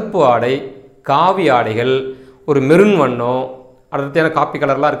 அதனால் கருப்பு ஆடை, காவி ஆடைகள், ஒரு மெரூன் வண்ணம், அடர்த்தியான காப்பி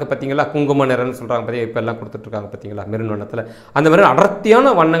கலர்லாம் இருக்குது பார்த்தீங்களா, குங்கும நிறம்னு சொல்கிறாங்க பார்த்தீங்க, இப்போ எல்லாம் கொடுத்துட்ருக்காங்க பார்த்தீங்களா மெரூன் வண்ணத்தில். அந்த மாதிரி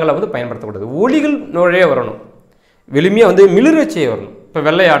அடர்த்தியான வண்ணங்களை வந்து பயன்படுத்தக்கூடாது. ஒளிகள் நுழைய வரணும், எளிமையாக வந்து மிளிரச்சியை வரணும். இப்போ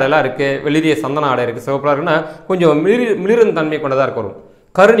வெள்ளை ஆடைலாம் இருக்குது, வெளிரிய சந்தன ஆடை இருக்குது, சிவப்பாக இருக்குன்னா கொஞ்சம் மிளிரும் தன்மை கொண்டதாக இருக்க வரும்.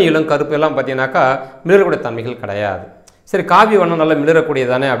 கருநீலம் கருப்பு எல்லாம் பார்த்தீங்கன்னாக்கா மிளிரக்கூடிய தன்மைகள் கிடையாது. சரி, காவி வண்ணம் நல்லா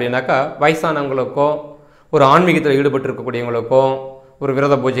மிளிரக்கூடியதானே அப்படின்னாக்கா வயசானவங்களுக்கோ ஒரு ஆன்மீகத்தில் ஈடுபட்டு இருக்கக்கூடியவங்களுக்கோ ஒரு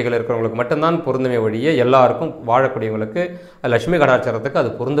விரத பூஜைகள் இருக்கிறவங்களுக்கு மட்டும்தான் பொருந்துமே ஒழிய எல்லாருக்கும் வாழக்கூடியவங்களுக்கு லட்சுமி கடாச்சாரத்துக்கு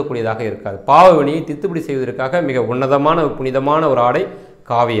அது பொருந்தக்கூடியதாக இருக்காது. பாவவினியை தித்துப்படி செய்வதற்காக மிக உன்னதமான ஒரு புனிதமான ஒரு ஆடை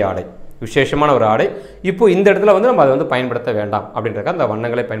காவி ஆடை, விசேஷமான ஒரு ஆடை. இப்போ இந்த இடத்துல வந்து நம்ம அதை வந்து பயன்படுத்த வேண்டாம் அப்படின்றக்க அந்த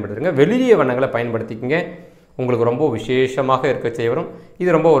வண்ணங்களை பயன்படுத்துங்க. வெளிரிய வண்ணங்களை பயன்படுத்திக்கிங்க. உங்களுக்கு ரொம்ப விசேஷமாக இருக்க செய்வரும். இது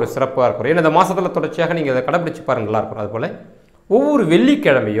ரொம்ப ஒரு சிறப்பாக இருக்கும். ஏன்னா இந்த மாதத்தில் தொடர்ச்சியாக நீங்கள் அதை கடைப்பிடிச்சு பாருங்க, நல்லா இருக்கும். அதுபோல் ஒவ்வொரு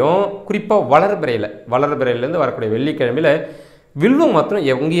வெள்ளிக்கிழமையும் குறிப்பாக வளர்பிறையிலேருந்து வரக்கூடிய வெள்ளிக்கிழமையில் வில்வம் மாத்திரம்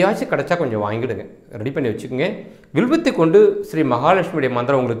எங்கேயாச்சும் கிடச்சா கொஞ்சம் வாங்கிடுங்க, ரெடி பண்ணி வச்சுக்கோங்க. வில்வத்தை கொண்டு ஸ்ரீ மகாலட்சுமியுடைய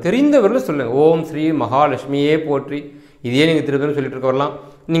மந்திரம் உங்களுக்கு தெரிந்தவர்களும் சொல்லுங்கள். ஓம் ஸ்ரீ மகாலட்சுமியே போற்றி, இதையே நீங்கள் திரும்ப சொல்லிட்டு இருக்க வரலாம்.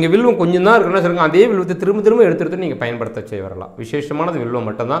 நீங்கள் வில்வம் கொஞ்சம் தான் இருக்குன்னா சொல்லுங்கள், அதே வில்வத்தை திரும்ப திரும்ப எடுத்துகிட்டு நீங்கள் பயன்படுத்த செய்ய வரலாம். விசேஷமானது வில்வம்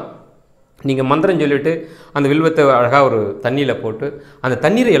மட்டும்தான். நீங்கள் மந்திரம் சொல்லிவிட்டு அந்த வில்வத்தை அழகாக ஒரு தண்ணியில் போட்டு அந்த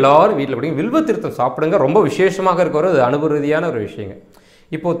தண்ணீரை எல்லோரும் வீட்டில் படிங்க. வில்வ தீர்த்தம் சாப்பிடுங்க, ரொம்ப விசேஷமாக இருக்கிற அது அனுபவ ரீதியான ஒரு விஷயங்க.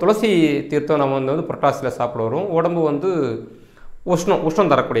 இப்போது துளசி தீர்த்தம் நம்ம வந்து புரட்டாசியில் சாப்பிட வரும். உடம்பு வந்து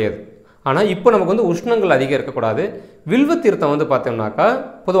உஷ்ணம் தரக்கூடியது. ஆனால் இப்போ நமக்கு வந்து உஷ்ணங்கள் அதிகம் இருக்கக்கூடாது. வில்வ தீர்த்தம் வந்து பார்த்தோம்னாக்கா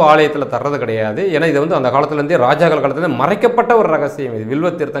பொதுவாக ஆலயத்தில் தர்றது கிடையாது. ஏன்னா இது வந்து அந்த காலத்துலேருந்தே ராஜாக்கள் காலத்துலேருந்து மறைக்கப்பட்ட ஒரு ரகசியம். இது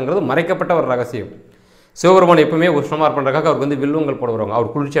வில்வ தீர்த்தங்கிறது மறைக்கப்பட்ட ஒரு ரகசியம். சிவபெருமான் எப்பவுமே உஷ்ணமாக பண்ணுறதுக்காக அவருக்கு வந்து வில்வங்கள் போட வருவாங்க. அவர்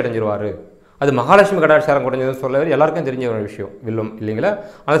குளிர்ச்சி அடைஞ்சிருவார். அது மகாலட்சுமி கடாட்சாரம் குறைஞ்சதுன்னு சொல்ல எல்லாருக்கும் தெரிஞ்ச ஒரு விஷயம் வில்வம் இல்லைங்களா.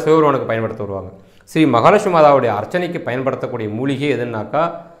 அதை சிவபெருமானுக்கு பயன்படுத்த வருவாங்க. ஸ்ரீ மகாலட்சுமி மாதாவுடைய அர்ச்சனைக்கு பயன்படுத்தக்கூடிய மூலிகை எதுனாக்கா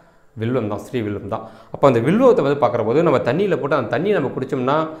வில்வம் தான், ஸ்ரீ வில்வம் தான். அப்போ அந்த வில்வத்தை வந்து பார்க்குற போது நம்ம தண்ணியில் போட்டு அந்த தண்ணியை நம்ம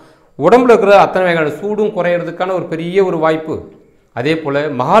குடித்தோம்னா உடம்புல இருக்கிற அத்தனை வகையான சூடும் குறையிறதுக்கான ஒரு பெரிய ஒரு வாய்ப்பு. அதே போல்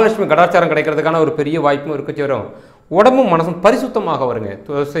மகாலட்சுமி கடாச்சாரம் கிடைக்கிறதுக்கான ஒரு பெரிய வாய்ப்பும் இருக்க வரும். உடம்பும் மனசும் பரிசுத்தமாக வருங்க.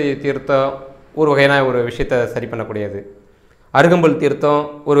 துளசி தீர்த்தம் ஒரு வகையான ஒரு விஷயத்தை சரி பண்ணக்கூடியது. அருகம்புல் தீர்த்தம்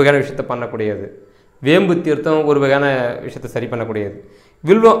ஒரு வகையான விஷயத்தை பண்ணக்கூடியது. வேம்பு தீர்த்தம் ஒரு வகையான விஷயத்தை சரி பண்ணக்கூடியது.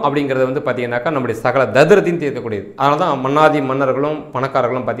 வில்வம் அப்படிங்கிறது வந்து பார்த்திங்கனாக்கா நம்முடைய சகல தரித்திரத்தையும் தீர்க்கக்கூடியது. அதனால தான் மன்னாதி மன்னர்களும்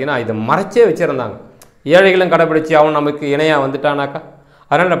பணக்காரர்களும் பார்த்திங்கன்னா இதை மறைச்சே வச்சுருந்தாங்க. ஏழைகளும் கடைப்பிடிச்சி அவன் நமக்கு இணையாக வந்துட்டானாக்கா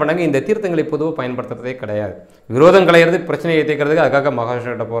அதனால் என்ன பண்ணாங்க, இந்த தீர்த்தங்களை பொதுவாக பயன்படுத்துறதே கிடையாது. விரோதம் களையிறது, பிரச்சனையை தீர்க்கிறதுக்கு அதுக்காக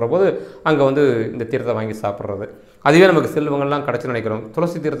மகாவிஷ்ணுகிட்ட போகிற போது அங்கே வந்து இந்த தீர்த்தம் வாங்கி சாப்பிட்றது. அதுவே நமக்கு செல்வங்கள்லாம் கிடச்சி நினைக்கிறோம்.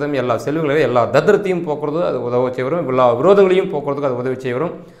 துளசி தீர்த்தம் எல்லா செல்வங்களையும் எல்லா தரித்திரத்தையும் போக்குறது அது உதவி செய்வரும். எல்லா விரோதங்களையும் போக்குறதுக்கு அது உதவி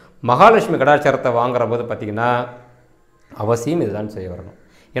செய்வரும். மகாலட்சுமி கடாச்சாரத்தை வாங்குற போது பார்த்திங்கன்னா அவசியம் இதுதான் செய்ய வரணும்.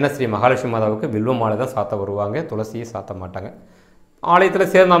 ஏன்னா ஸ்ரீ மகாலட்சுமி மாதாவுக்கு வில்வ மாலை தான் சாத்த வருவாங்க, துளசியை சாத்த மாட்டாங்க.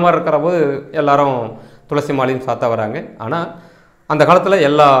 ஆலயத்தில் சேர்ந்த மாதிரி இருக்கிற போது எல்லாரும் துளசி மாலையும் சாத்த வராங்க. ஆனால் அந்த காலத்தில்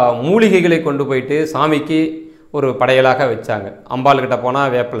எல்லா மூலிகைகளை கொண்டு போயிட்டு சாமிக்கு ஒரு படையலாக வச்சாங்க. அம்பாள்கிட்ட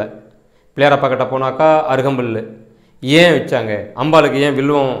போனால் வேப்பிலை, பிள்ளையாரப்பா கிட்ட போனாக்கா அருகம்புல். ஏன் வச்சாங்க? அம்பாளுக்கு ஏன்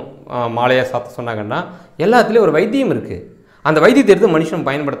வில்வம் மாலையாக சாத்த சொன்னாங்கன்னா எல்லாத்துலேயும் ஒரு வைத்தியம் இருக்குது. அந்த வைத்தியத்தை எடுத்து மனுஷன்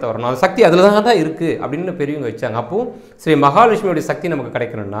பயன்படுத்த வரணும். அந்த சக்தி அதில் தான் இருக்குது அப்படின்னு பெரியவங்க வச்சாங்க. அப்போது ஸ்ரீ மகாலட்சுமியோடைய சக்தி நமக்கு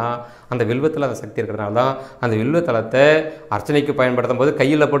கிடைக்கணும்னா அந்த வில்வத்தில் அந்த சக்தி இருக்கிறதுனால தான் அந்த வில்வத்தலத்தை அர்ச்சனைக்கு பயன்படுத்தும் போது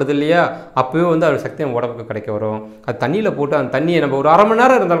கையில் படுது இல்லையா, அப்போவே வந்து அது சக்தி நம்ம உடம்புக்கு கிடைக்க வரும். அது தண்ணியில் போட்டு அந்த தண்ணியை நம்ம ஒரு அரை மணி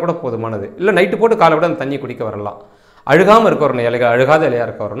நேரம் இருந்தால் கூட போதுமானது. இல்லை நைட்டு போட்டு காலை விட அந்த தண்ணியை குடிக்க வரலாம். அழுகாமல் இருக்க வரணும், இலைகள் அழுகாத இலையாக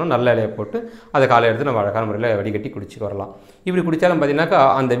இருக்க வரணும். நல்ல இலையை போட்டு அதை காலை எடுத்து நம்ம அழகான முறையில் வடிகட்டி குடிச்சிட்டு வரலாம். இப்படி குடித்தாலும் பார்த்தீங்கன்னாக்கா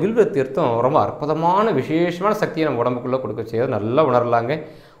அந்த வில்வ தீர்த்தம் ரொம்ப அற்புதமான விசேஷமான சக்தியை நம்ம உடம்புக்குள்ளே கொடுக்க செய்யாது நல்லா உணரலாங்க.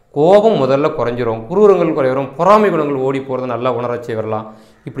 கோபம் முதல்ல குறைஞ்சிரும், குரூரங்கள் குறைவரும், பொறாமை குணங்கள் ஓடி போகிறது நல்லா உணரச்சி வரலாம்.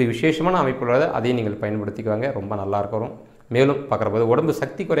 இப்படி விசேஷமான அமைப்புள்ளதை அதையும் நீங்கள் பயன்படுத்திக்குவாங்க, ரொம்ப நல்லா இருக்கிறோம். மேலும் பார்க்குறபோது உடம்பு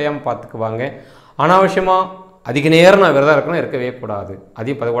சக்தி குறையாமல் பார்த்துக்குவாங்க. அனாவசியமாக அதிக நேரம் நான் விரதம் இருக்கணும் இருக்கவே கூடாது.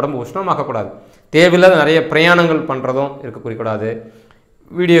 அதையும் உடம்பு உஷ்ணமாக்கக்கூடாது. தேவையில்லாத நிறைய பிரயாணங்கள் பண்ணுறதும் இருக்கக்கூடாது.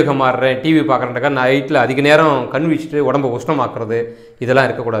 வீடியோக்கு மாறுறேன், டிவி பார்க்குறேன்டக்கா நைட்டில் அதிக நேரம் கண் வீச்சிட்டு உடம்பு உஷ்ணமாக்குறது இதெல்லாம்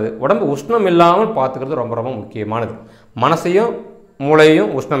இருக்கக்கூடாது. உடம்பு உஷ்ணம் இல்லாமல் பார்த்துக்கிறது ரொம்ப ரொம்ப முக்கியமானது. மனசையும்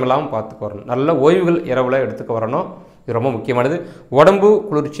மூளையும் உஷ்ணம் இல்லாமல் பார்த்துக்க வரணும். நல்ல ஓய்வுகள் இரவில் எடுத்துக்க வரணும். இது ரொம்ப முக்கியமானது. உடம்பு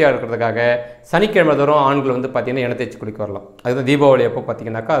குளிர்ச்சியாக இருக்கிறதுக்காக சனிக்கிழமை தோறும் ஆண்கள் வந்து பார்த்திங்கன்னா எண்ணெய் தேய்ச்சி குளிக்க வரலாம். அதுதான் தீபாவளி அப்போ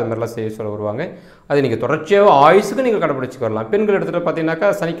பார்த்திங்கனாக்கா அது மாதிரிலாம் செய்ய சொல்ல வருவாங்க. அது நீங்கள் தொடர்ச்சியாக ஆயுசுக்கு நீங்கள் கடைப்பிடிச்சிக்க வரலாம். பெண்கள் எடுத்துகிட்டு பார்த்திங்கனாக்கா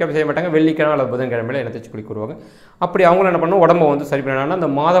சனிக்கிழமை செய்ய மாட்டாங்க, வெள்ளிக்கிழமை அல்லது புதன்கிழமையில் எண்ணெய் தேய்ச்சி குளிக்க வருவாங்க. அப்படி அவங்களும் என்ன பண்ணணும், உடம்பை வந்து சரி பண்ணாங்கன்னா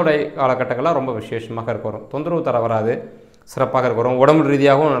அந்த மாதவிடை காலகட்டங்கள்லாம் ரொம்ப விசேஷமாக இருக்க வரும். தொந்தரவு தர வராது, சிறப்பாக இருக்க வரும். உடம்பு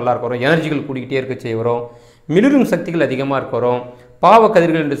ரீதியாகவும் நல்லா இருக்க வரும். எனர்ஜிகள் கூடிக்கிட்டே இருக்க செய்ய வரும். மிளிரும் சக்திகள் அதிகமாக இருக்க வரும். பாவ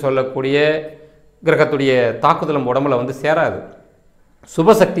கதிர்கள் என்று சொல்லக்கூடிய கிரகத்துடைய தாக்குதல் நம்ம உடம்புல வந்து சேராது.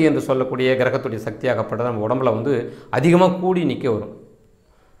 சுபசக்தி என்று சொல்லக்கூடிய கிரகத்துடைய சக்தியாகப்பட்டது நம்ம உடம்புல வந்து அதிகமாக கூடி நிற்க வரும்.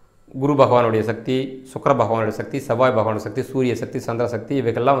 குரு பகவானுடைய சக்தி, சுக்கிர பகவானுடைய சக்தி, செவ்வாய் பகவானுடைய சக்தி, சூரிய சக்தி, சந்திர சக்தி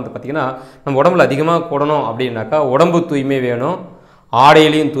இவைகள்லாம் வந்து பார்த்திங்கன்னா நம்ம உடம்புல அதிகமாக கூடணும் அப்படின்னாக்கா உடம்பு தூய்மை வேணும்,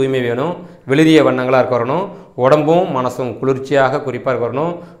 ஆடையிலையும் தூய்மை வேணும், வெளிரிய வண்ணங்களாக இருக்க வரணும், உடம்பும் மனசும் குளிர்ச்சியாக குறிப்பாக இருக்க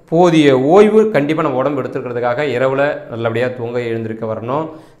வரணும். போதிய ஓய்வு கண்டிப்பாக நம்ம உடம்பு எடுத்துக்கிறதுக்காக இரவில் நல்லபடியாக தூங்க எழுந்திருக்க வரணும்.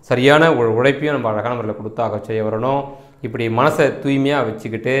 சரியான உழைப்பையும் நம்ம அழகான முறையில் கொடுத்தாக செய்ய வரணும். இப்படி மனசை தூய்மையாக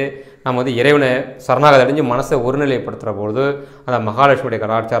வச்சுக்கிட்டு நம்ம வந்து இறைவனை சரணாகதி அடைஞ்சு மனசை ஒருநிலைப்படுத்துகிற பொழுது அந்த மகாலட்சுமியுடைய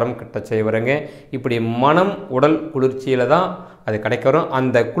கலாச்சாரம் கிட்ட செய்ய வருங்க. இப்படி மனம் உடல் குளிர்ச்சியில் தான் அது கிடைக்க வரும்.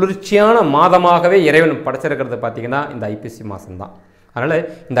 அந்த குளிர்ச்சியான மாதமாகவே இறைவன் படைச்சிருக்கிறது பார்த்திங்கன்னா இந்த ஐப்பசி மாதம்தான். அதனால்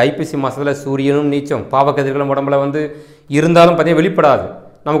இந்த ஐப்பசி மாதத்தில் சூரியனும் நீச்சம் பாவக்கதிர்களும் உடம்புல வந்து இருந்தாலும் பார்த்திங்கன்னா வெளிப்படாது.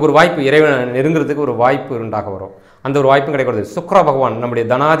 நமக்கு ஒரு வாய்ப்பு, இறைவனை நெருங்கிறதுக்கு ஒரு வாய்ப்பு உண்டாக வரும். அந்த ஒரு வாய்ப்பும் கிடைக்கிறது. சுக்கிர பகவான் நம்முடைய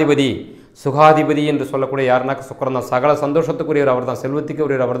தனாதிபதி, சுகாதிபதி என்று சொல்லக்கூடிய யாருனாக்க சுக்கிரன் தான். சகல சந்தோஷத்துக்குரியவர் அவர் தான், செல்வத்துக்கு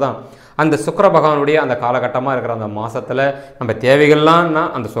உரியவர் அவர் தான். அந்த சுக்கிர பகவானுடைய அந்த காலகட்டமாக இருக்கிற அந்த மாதத்தில் நம்ம தேவைகள்லாம்னா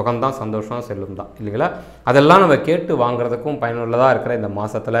அந்த சுகம்தான், சந்தோஷம், செல்வம் தான் இல்லைங்களா. அதெல்லாம் நம்ம கேட்டு வாங்குறதுக்கும் பயனுள்ளதாக இருக்கிற இந்த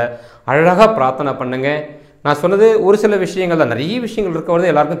மாதத்தில் அழகாக பிரார்த்தனை பண்ணுங்க. நான் சொன்னது ஒரு சில விஷயங்கள் தான், நிறைய விஷயங்கள்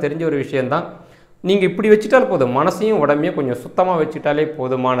இருக்கிறது எல்லாருக்கும் தெரிஞ்ச ஒரு விஷயந்தான். நீங்கள் இப்படி வச்சுட்டால் போதும், மனசையும் உடம்பையும் கொஞ்சம் சுத்தமாக வச்சுட்டாலே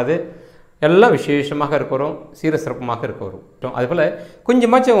போதுமானது. எல்லாம் விசேஷமாக இருக்கிறோம், சீர சிறப்பமாக இருக்க வரும். அதுபோல்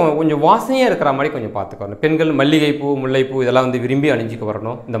கொஞ்சம் வாசனையாக இருக்கிற மாதிரி கொஞ்சம் பார்த்துக்கணும். பெண்கள் மல்லிகைப்பூ, முல்லைப்பூ இதெல்லாம் வந்து விரும்பி அணிஞ்சிக்க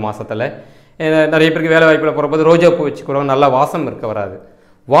வரணும் இந்த மாதத்தில். நிறைய பேருக்கு வேலை வாய்ப்பில் போகிறபோது ரோஜா பூ வச்சுக்கிறோம், நல்லா வாசம் இருக்க வராது.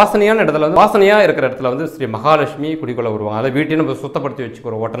 வாசனையான இடத்துல வந்து வாசனையாக இருக்கிற இடத்துல வந்து ஸ்ரீ மகாலட்சுமி குடிக்கொள்ள வருவாங்க. அதை வீட்டையும் நம்ம சுத்தப்படுத்தி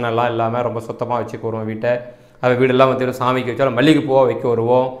வச்சுக்கிறோம், ஒட்டனெல்லாம் இல்லாமல் ரொம்ப சுத்தமாக வச்சுக்கிறோம் வீட்டை. அதை வீடெல்லாம் வந்து சாமிக்கு வச்சாலும் மல்லிகை பூவாக வைக்க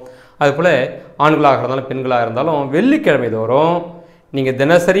வருவோம். அதுபோல் ஆண்களாக இருந்தாலும் பெண்களாக இருந்தாலும் வெள்ளிக்கிழமை தோறும் நீங்கள்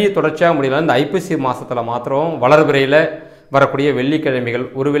தினசரி தொடர்ச்சியாக முடியலாம். இந்த ஐப்பசி மாதத்தில் மாத்திரம் வளர்பிறையில் வரக்கூடிய வெள்ளிக்கிழமைகள்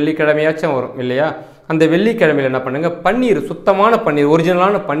ஒரு வெள்ளிக்கிழமையாச்சும் வரும் இல்லையா. அந்த வெள்ளிக்கிழமையில் என்ன பண்ணுங்கள், பன்னீர், சுத்தமான பன்னீர்,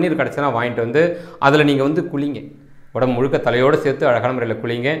 ஒரிஜினலான பன்னீர் கிடச்சுன்னா வாங்கிட்டு வந்து அதில் நீங்கள் வந்து குளிங்க. உடம்பு முழுக்க தலையோடு சேர்த்து அழகான முறையில்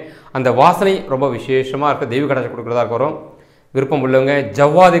குளிங்க. அந்த வாசனை ரொம்ப விசேஷமாக இருக்க, தெய்வ கடைச்சி கொடுக்குறதா இருக்க வரும். விருப்பம் உள்ளவங்க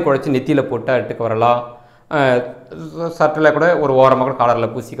ஜவ்வாதை குழைச்சி நெத்தியில் போட்டு அட்டுக்கு வரலாம். சட்டில் கூட ஒரு ஓரமாக கூட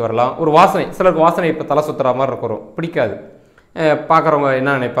காலரில் பூசிக்க வரலாம். ஒரு வாசனை, சிலருக்கு வாசனை இப்போ தலை சுற்றுற மாதிரி இருக்கிறோம், பிடிக்காது. பார்க்குறவங்க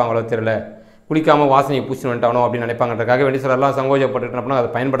என்ன நினைப்பாங்களோ தெரியல, குளிக்காமல் வாசனையை பூசி வந்துட்டானோ அப்படின்னு நினைப்பாங்கன்றதுக்காக வேண்டி சிலர்லாம் சங்கோஜப்பட்டு அப்படின்னா அதை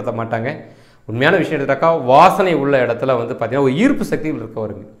பயன்படுத்த மாட்டாங்க. உண்மையான விஷயம் எடுத்துட்டாக்கா வாசனை உள்ள இடத்துல வந்து பார்த்திங்கன்னா ஒரு ஈர்ப்பு சக்திகள் இருக்க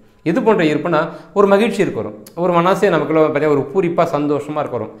வருங்க. இது போன்ற ஈர்ப்புனா ஒரு மகிழ்ச்சி இருக்க வரும், ஒரு மனசே நமக்குள்ள பார்த்தீங்கன்னா ஒரு பூரிப்பாக சந்தோஷமாக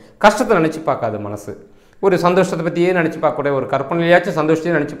இருக்க வரும். கஷ்டத்தை நினச்சி பார்க்காது மனசு, ஒரு சந்தோஷத்தை பற்றியே நினச்சி பார்க்கக்கூடிய, ஒரு கற்பனையாச்சும்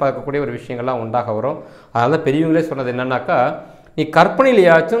சந்தோஷத்தையும் நினச்சி பார்க்கக்கூடிய ஒரு விஷயங்கள்லாம் உண்டாக வரும். அதனால தான் பெரியவங்களே சொன்னது என்னன்னாக்கா, நீ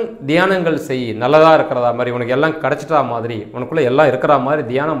கற்பனையிலையாச்சும் தியானங்கள் செய், நல்லதாக இருக்கிறதா மாதிரி, உனக்கு எல்லாம் கிடச்சிட்டா மாதிரி, உனக்குள்ளே எல்லாம் இருக்கிற மாதிரி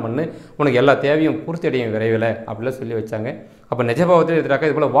தியானம் பண்ணு, உனக்கு எல்லா தேவையும் பூர்த்தி அடையும் விரைவில் அப்படிலாம் சொல்லி வச்சாங்க. அப்போ நிஜபாவத்தில் எடுத்துட்டாக்கா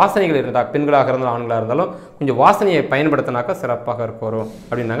இது போல் வாசனைகள் இருந்தால், பெண்களாக இருந்தாலும் ஆண்களாக இருந்தாலும் கொஞ்சம் வாசனையை பயன்படுத்தினாக்கா சிறப்பாக இருக்க வரும்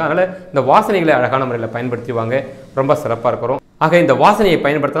அப்படின்னாங்க. அதனால் இந்த வாசனைகளை அழகான முறையில் பயன்படுத்திவாங்க, ரொம்ப சிறப்பாக இருக்கிறோம். ஆக இந்த வாசனையை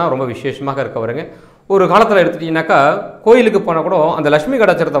பயன்படுத்தினா ரொம்ப விசேஷமாக இருக்க வருங்க. ஒரு காலத்தில் எடுத்துட்டிங்கனாக்கா கோயிலுக்கு போனால் கூட அந்த லட்சுமி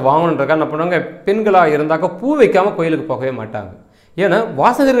கடாச்சாரத்தை வாங்கணுன்றக்கா என்ன பண்ணுவாங்க, பெண்களாக இருந்தாக்கா பூ வைக்காமல் கோயிலுக்கு போகவே மாட்டாங்க. ஏன்னா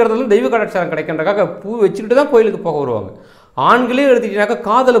வாசனை இருக்கிறதுல தெய்வ கடாச்சாரம் கிடைக்கின்றக்காக பூ வச்சுக்கிட்டு தான் கோயிலுக்கு போக வருவாங்க. ஆண்களே எடுத்துக்கிட்டீங்கன்னாக்கா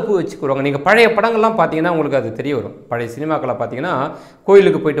காதலை பூ வச்சுக்குவாங்க. நீங்கள் பழைய படங்கள்லாம் பார்த்தீங்கன்னா உங்களுக்கு அது தெரிய வரும். பழைய சினிமாக்களை பார்த்தீங்கன்னா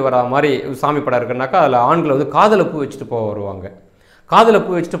கோயிலுக்கு போயிட்டு வர மாதிரி சாமி படம் இருக்குன்னாக்கா அதில் ஆண்களை வந்து காதலை பூ வச்சுட்டு போக வருவாங்க. காதில்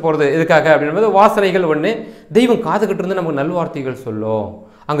பூ வச்சுட்டு போகிறது எதுக்காக அப்படின்போது வாசனைகள் ஒன்று, தெய்வம் காதுகிட்டு இருந்து நமக்கு நல்வார்த்தைகள் சொல்லும்.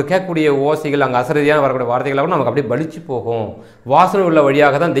 அங்கே கேட்கக்கூடிய ஓசைகள், அங்கே அசரதியான வரக்கூடிய வார்த்தைகளாக கூட நமக்கு அப்படியே பலிச்சு போகும். வாசனை உள்ள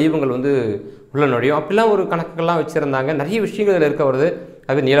வழியாக தான் தெய்வங்கள் வந்து உள்ள நுழையும். அப்படிலாம் ஒரு கணக்குகள்லாம் வச்சுருந்தாங்க. நிறைய விஷயங்கள் இதில் இருக்க வருது.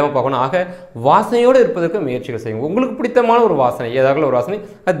 அது நீளமாக பார்க்கணும். ஆக வாசனையோடு இருப்பதற்கு முயற்சிகள் செய்யும். உங்களுக்கு பிடித்தமான ஒரு வாசனை, ஏதாவது ஒரு வாசனை,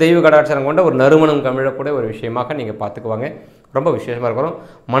 அது தெய்வ கடாட்சரம் கொண்ட ஒரு நறுமணம் கமிழக்கூடிய ஒரு விஷயமாக நீங்கள் பார்த்துக்குவாங்க. ரொம்ப விசேஷமாக இருக்கிறோம்.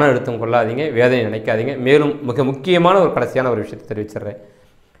 மன அழுத்தம் கொள்ளாதீங்க, வேதனை நினைக்காதீங்க. மேலும் மிக முக்கியமான ஒரு கடைசியான ஒரு விஷயத்தை தெரிவிச்சிடுறேன்.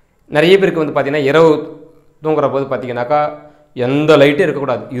 நிறைய பேருக்கு வந்து பார்த்திங்கன்னா இரவு தூங்குற போது பார்த்திங்கனாக்கா எந்த லைட்டும்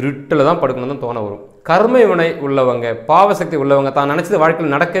இருக்கக்கூடாது, இருட்டில் தான் படுக்கணும் தான் தோண வரும். கர்ம வினை உள்ளவங்க, பாவசக்தி உள்ளவங்க, தான் நினச்சது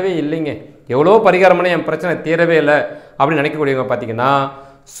வாழ்க்கையில் நடக்கவே இல்லைங்க, எவ்வளோ பரிகாரம் பண்ணி என் பிரச்சனை தீரவே இல்லை அப்படின்னு நினைக்கக்கூடியவங்க பார்த்திங்கன்னா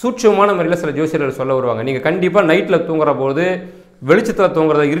சூட்சமான முறையில் சில ஜோசியர்கள் சொல்ல வருவாங்க. நீங்கள் கண்டிப்பாக நைட்டில் தூங்குற போது வெளிச்சத்தில்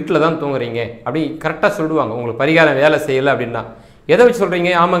தூங்குறத இருட்டில் தான் தூங்குறீங்க அப்படி கரெக்டாக சொல்லுவாங்க. உங்களுக்கு பரிகாரம் வேலை செய்யலை அப்படின்னா எதை வச்சு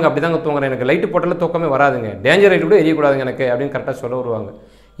சொல்கிறீங்க? ஆமாங்க அப்படி தாங்க தூங்குறேன், எனக்கு லைட்டு போட்டாலும் தூக்கமே வராதுங்க, டேஞ்சர் லைட்டு கூட எரியக்கூடாதுங்க எனக்கு அப்படின்னு கரெக்டாக சொல்ல வருவாங்க.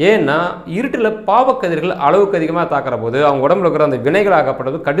 ஏன்னா இருட்டில் பாவக்கதிர்கள் அளவுக்கு அதிகமாக தாக்குற போது அவங்க உடம்புல இருக்கிற அந்த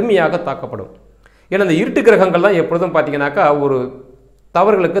வினைகளாகப்படுறது கடுமையாக தாக்கப்படும். ஏன்னா அந்த இருட்டு கிரகங்கள் தான் எப்பொழுதும் பார்த்தீங்கன்னாக்கா ஒரு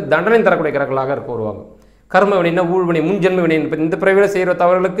தவறுகளுக்கு தண்டனை தரக்கூடிய கிரகங்களாக இருக்க வருவாங்க. கர்ம வினைனா ஊழ்வினை, முன்ஜென்ம வினை, இந்த பிறவியில் செய்கிற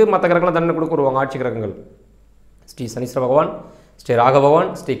தவறுகளுக்கு மற்ற கிரகங்களாம் தண்டனை கொடுக்க வருவாங்க ஆட்சி கிரகங்கள். ஸ்ரீ சனீஸ்வர பகவான், ஸ்ரீ ராக பகவான்,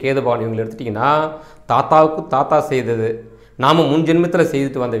 ஸ்ரீ கேது பகவான் இவங்களை எடுத்துட்டிங்கன்னா தாத்தாவுக்கு தாத்தா செய்தது, நாம் முன் ஜென்மத்தில்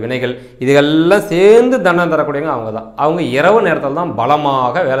செய்துட்டு வந்த வினைகள் இதுகெல்லாம் சேர்ந்து தண்டனை தரக்கூடியவங்க அவங்க தான். அவங்க இரவு நேரத்தில் தான்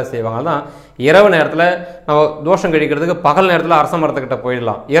பலமாக வேலை செய்வாங்க. தான் இரவு நேரத்தில் நம்ம தோஷம் கழிக்கிறதுக்கு பகல் நேரத்தில் அரச மரத்துக்கிட்ட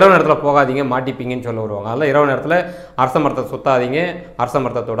போயிடலாம், இரவு நேரத்தில் போகாதீங்க மாட்டிப்பீங்கன்னு சொல்ல வருவாங்க. அதனால் இரவு நேரத்தில் அரச மரத்தை சுத்தாதீங்க, அரச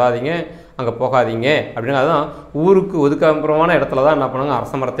மரத்தை தொடாதீங்க, அங்கே போகாதீங்க அப்படின்னா தான் ஊருக்கு ஒதுக்கப்புறமான இடத்துல தான் என்ன பண்ணுவாங்க,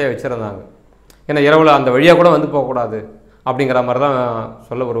 அரச மரத்தையே வச்சுருந்தாங்க. ஏன்னா இரவில் அந்த வழியாக கூட வந்து போகக்கூடாது அப்படிங்கிற மாதிரி தான்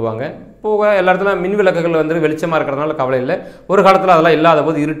சொல்ல வருவாங்க. போக எல்லா இடத்துல மின் விளக்குகள் வந்து வெளிச்சமாக இருக்கிறதுனால கவலை இல்லை. ஒரு காலத்தில் அதெல்லாம் இல்லாத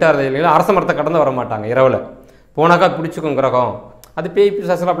போது இருட்டாக இருந்தது இல்லைங்களா, அரச மரத்தை கடந்து வர மாட்டாங்க இரவில். போனாக்கா பிடிச்சிக்கும் கிரகம், அது பேய்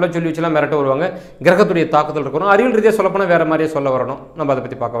பிசாசெல்லாம் அப்படிலாம் சொல்லி வச்சுலாம் மிரட்ட வருவாங்க. கிரகத்துடைய தாக்குதல் இருக்கணும். அறிவியல் ரீதியாக சொல்லப்போனால் வேறு மாதிரியே சொல்ல வரணும், நம்ம அதை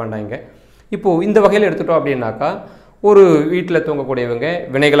பற்றி பார்க்க வேண்டாம் இங்கே. இப்போது இந்த வகையில் எடுத்துட்டோம் அப்படின்னாக்கா ஒரு வீட்டில் தூங்கக்கூடியவங்க,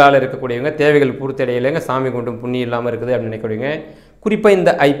 வினைகளால் இருக்கக்கூடியவங்க, தேவைகள் பூர்த்தி அடையலைங்க, சாமி கொண்டும் புண்ணியம் இல்லாமல் இருக்குது அப்படின்னு நினைக்கக்கூடியவங்க குறிப்பாக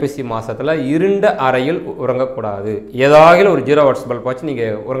இந்த ஐப்பசி மாதத்தில் இருண்ட அறையில் உறங்கக்கூடாது. ஏதாவது ஒரு 0 வாட்ஸ் பல்ப் வச்சு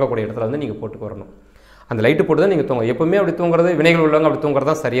நீங்கள் உறங்கக்கூடிய இடத்துல வந்து நீங்கள் போட்டுக்கு வரணும். அந்த லைட்டு போட்டு தான் நீங்கள் தூங்க. எப்பவுமே அப்படி தூங்குறது, வினைகள் உள்ளவங்க அப்படி தூங்குறது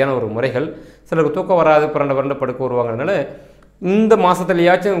தான் சரியான ஒரு முறைகள். சிலருக்கு தூக்கம் வராது, புரண்ட படுக்க வருவாங்கனால இந்த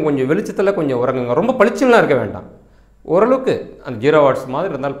மாதத்துலையாச்சும் கொஞ்சம் வெளிச்சத்தில் கொஞ்சம் உறங்குங்க. ரொம்ப பளிச்சுலாம் இருக்க வேண்டாம், ஓரளவுக்கு அந்த 0 வாட்ஸ்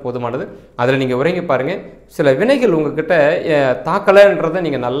மாதிரி இருந்தால் போதுமானது. அதில் நீங்கள் உறங்கி பாருங்கள், சில வினைகள் உங்கள்கிட்ட தாக்கலைன்றதை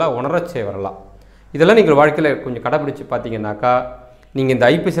நீங்கள் நல்லா உணரச்சே வரலாம். இதெல்லாம் நீங்கள் வாழ்க்கையில் கொஞ்சம் கடைப்பிடிச்சு பார்த்தீங்கன்னாக்கா நீங்கள் இந்த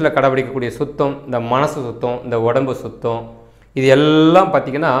ஐப்பசியில் கடைப்பிடிக்கக்கூடிய சுத்தம், இந்த மனசு சுத்தம், இந்த உடம்பு சுத்தம், இது எல்லாம்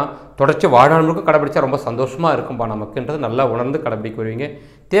பார்த்திங்கன்னா தொடர்ச்சி வாழ்நாள் முழுக்க கடைப்பிடிச்சா ரொம்ப சந்தோஷமாக இருக்கும்பா நமக்குன்றது நல்லா உணர்ந்து கடைப்பிடிக்க வருவீங்க.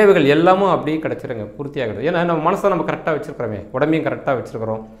 தேவைகள் எல்லாமும் அப்படியே கிடச்சிருங்க, பூர்த்தியாகிறது. ஏன்னா நம்ம மனசை நம்ம கரெக்டாக வச்சுருக்கிறோமே, உடம்பையும் கரெக்டாக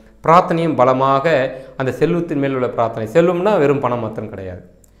வச்சுருக்கிறோம், பிரார்த்தனையும் பலமாக அந்த செல்வத்தின் மேல் உள்ள பிரார்த்தனை. செல்வம்னா வெறும் பணம் மாத்திரம் கிடையாது,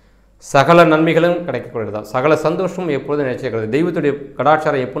 சகல நன்மைகளும் கிடைக்கக்கூடியது தான். சகல சந்தோஷமும் எப்பொழுதும் நினைச்சிருக்கிறது. தெய்வத்துடைய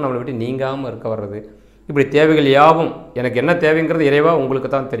கடாட்சாரம் எப்போ நம்மளை விட்டு நீங்காமல் இருக்க வர்றது. இப்படி தேவைகள் யாவும் எனக்கு என்ன தேவைங்கிறது இறைவா உங்களுக்கு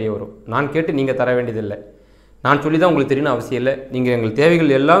தான் தெரிய வரும். நான் கேட்டு நீங்கள் தர வேண்டியதில்லை, நான் சொல்லி தான் உங்களுக்கு தெரியணும் அவசியம் இல்லை. நீங்கள் எங்கள்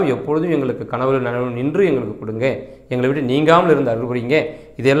தேவைகள் எல்லாம் எப்பொழுதும் எங்களுக்கு கனவு நனவு நின்று எங்களுக்கு கொடுங்க, எங்களை விட்டு நீங்காமல் இருந்து அருள்புரிங்க,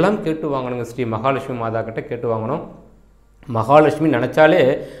 இதெல்லாம் கேட்டு வாங்கணுங்க. ஸ்ரீ மகாலட்சுமி மாதா கிட்ட கேட்டு வாங்கணும். மகாலட்சுமி நினச்சாலே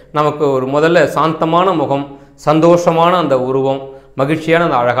நமக்கு ஒரு முதல்ல சாந்தமான முகம், சந்தோஷமான அந்த உருவம், மகிழ்ச்சியான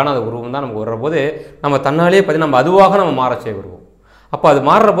அந்த அழகான அந்த உருவம் தான் நமக்கு வர்றபோது நம்ம தன்னாலே பார்த்து நம்ம அதுவாக நம்ம மாறச்சே வருவோம். அப்போ அது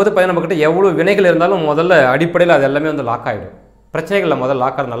மாறுற போது பார்த்தீங்கன்னா நம்மக்கிட்ட எவ்வளோ வினைகள் இருந்தாலும் முதல்ல அடிப்படையில் அது எல்லாமே வந்து லாக் ஆகிடும். பிரச்சனைகளில் முதல்ல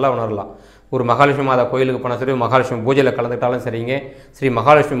லாக்காக நல்லா உணரலாம். ஒரு மகாலட்சுமி மாதா கோயிலுக்கு போனால் சரி, மகாலட்சுமி பூஜையில் கலந்துக்கிட்டாலும் சரிங்க, ஸ்ரீ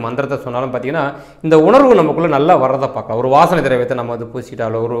மகாலட்சுமி மந்திரத்தை சொன்னாலும் பார்த்தீங்கன்னா இந்த உணர்வு நமக்குள்ளே நல்லா வர்றதை பார்க்கலாம். ஒரு வாசனை திரவியத்தை நம்ம வந்து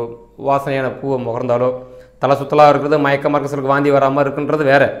பூசிட்டாலோ, ஒரு வாசனையான பூவை முகர்ந்தாலோ, தலை சுத்தலாக இருக்கிறது, மயக்கமாக இருக்க சிலருக்கு வாந்தி வராமல் இருக்குன்றது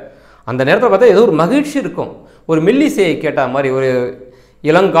வேறு. அந்த நேரத்தில் பார்த்தா ஏதோ ஒரு மகிழ்ச்சி இருக்கும். ஒரு மெல்லிசையை கேட்டால் மாதிரி ஒரு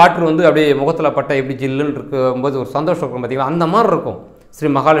இளங்காற்று வந்து அப்படியே முகத்தில் பட்ட எப்படி ஜில்லுன்னு இருக்கும்போது ஒரு சந்தோஷம் இருக்கும் பார்த்திங்கன்னா, அந்த மாதிரி இருக்கும். ஸ்ரீ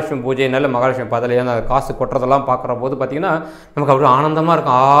மகாலட்சுமி பூஜை நல்ல மகாலட்சுமி பாதலையே அந்த காசு கொட்டுறதெல்லாம் பார்க்குற போது பார்த்திங்கன்னா நமக்கு அப்படியே ஆனந்தமாக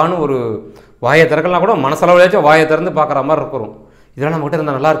இருக்கும். ஆன்னு ஒரு வாயை திறக்கலாம் கூட மனசளவுலேயாச்சும் வாயை திறந்து பார்க்குற மாதிரி இருக்கிறோம். இதெல்லாம் நம்மகிட்ட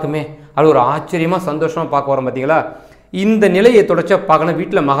இருந்தால் நல்லா இருக்குமே, அது ஒரு ஆச்சரியமாக சந்தோஷமாக பார்க்க வரோம் பார்த்திங்களா. இந்த நிலையை தொடர்ச்சியாக பார்க்கணும்.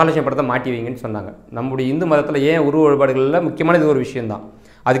 வீட்டில் மகாலட்சுமி படத்தை மாட்டி வைங்கன்னு சொன்னாங்க. நம்முடைய இந்து மதத்தில் ஏன் உருவ வழிபாடுகளில் முக்கியமான இது ஒரு விஷயந்தான்.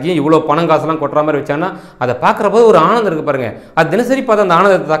 அதுக்கு ஏன் இவ்வளோ பணம் காசுலாம் கொட்டுற மாதிரி வச்சாங்கன்னா அதை பார்க்குறப்போது ஒரு ஆனந்தம் இருக்குது பாருங்கள். அது தினசரி பார்த்து அந்த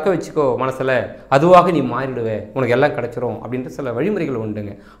ஆனந்தத்தை தக்க வச்சுக்கோ மனசில், அதுவாக நீ மாறிடுவே, உனக்கு எல்லாம் கிடச்சிரும் அப்படின்ட்டு சில வழிமுறைகள்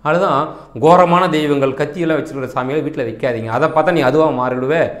உண்டுங்க. அதுதான் கோரமான தெய்வங்கள் கத்தியெல்லாம் வச்சுருக்கிற சாமிகளை வீட்டில் வைக்காதீங்க. அதை பார்த்தா நீ அதுவாக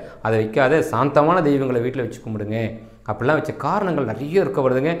மாறிடுவே, அதை வைக்காத. சாந்தமான தெய்வங்களை வீட்டில் வச்சு கும்பிடுங்க. அப்படிலாம் வச்ச காரணங்கள் நிறைய இருக்க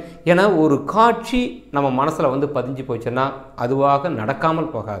வருதுங்க. ஏன்னா ஒரு காட்சி நம்ம மனசில் வந்து பதிஞ்சு போச்சுன்னா அதுவாக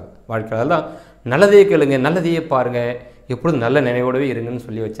நடக்காமல் போகாது வாழ்க்கை. அதெல்லாம் நல்லதையே கேளுங்க, நல்லதையே பாருங்கள், எப்பொழுதும் நல்ல நினைவோடவே இருங்கன்னு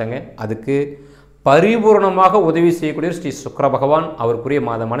சொல்லி வச்சாங்க. அதுக்கு பரிபூர்ணமாக உதவி செய்யக்கூடிய ஸ்ரீ சுக்கிர பகவான் அவருக்குரிய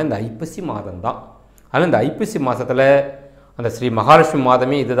மாதமான இந்த ஐப்பசி மாதம் தான். அதனால் இந்த ஐப்பசி மாதத்தில் அந்த ஸ்ரீ மகாலட்சுமி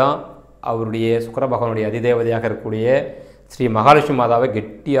மாதமே இதுதான். அவருடைய சுக்கிர பகவானுடைய அதிதேவதையாக இருக்கக்கூடிய ஸ்ரீ மகாலட்சுமி மாதாவை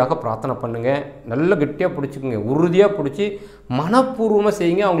கெட்டியாக பிரார்த்தனை பண்ணுங்கள். நல்ல கெட்டியாக பிடிச்சிக்குங்க, உறுதியாக பிடிச்சி மனப்பூர்வமாக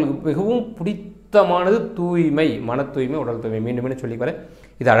செய்யுங்க. அவங்களுக்கு மிகவும் பிடித்தமானது தூய்மை, மன தூய்மை, உடல் தூய்மை. மீண்டும் மீண்டும் சொல்லிக்கிறேன்,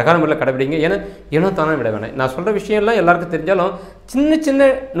 இது அழகான முறையில் கடைபிடிங்க. ஏன்னா தானே விட வேணாம். நான் சொல்கிற விஷயம்லாம் எல்லாருக்கும் தெரிஞ்சாலும் சின்ன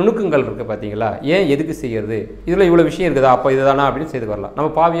சின்ன நுணுக்கங்கள் இருக்குது பார்த்தீங்களா? ஏன் எதுக்கு செய்கிறது, இதில் இவ்வளோ விஷயம் இருக்குதா, அப்போ இதுதானா அப்படின்னு செய்து வரலாம்.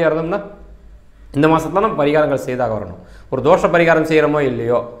 நம்ம பாவியாக இருந்தோம்னா இந்த மாதத்தில் நம்ம பரிகாரங்கள் செய்தாக வரணும். ஒரு தோஷ பரிகாரம் செய்கிறோமோ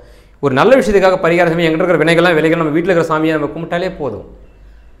இல்லையோ, ஒரு நல்ல விஷயத்துக்காக பரிகாரம் செய்ய எங்கிட்ட இருக்கிற விலைகள் நம்ம வீட்டில் இருக்கிற சாமியை நம்ம கும்பிட்டாலே போதும்.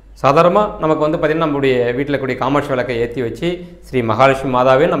 சாதாரணமாக நமக்கு பார்த்திங்கன்னா நம்மளுடைய வீட்டில் கூடிய காமாட்சி விளக்கை ஏற்றி வச்சு ஸ்ரீ மகாலட்சுமி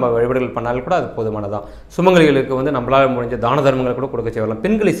மாதாவே நம்ம வழிபாடுகள் பண்ணாலும் கூட அது போதுமானதான். சுமங்கலிகளுக்கு நம்மளால் முடிஞ்ச தான தர்மங்களை கூட கொடுக்க செய்யலாம்.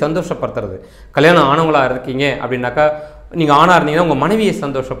 பெண்களை சந்தோஷப்படுத்துறது, கல்யாணம் ஆனவங்களாக இருக்கீங்க அப்படின்னாக்கா நீங்கள் ஆணாக இருந்தீங்கன்னா உங்கள் மனைவியை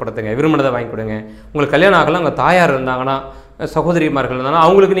சந்தோஷப்படுத்துங்க, விரும்பினதை வாங்கி கொடுங்க. உங்களுக்கு கல்யாணம் ஆகலாம், உங்கள் தாயார் இருந்தாங்கன்னா, சகோதரிமார்கள் இருந்தாங்கன்னா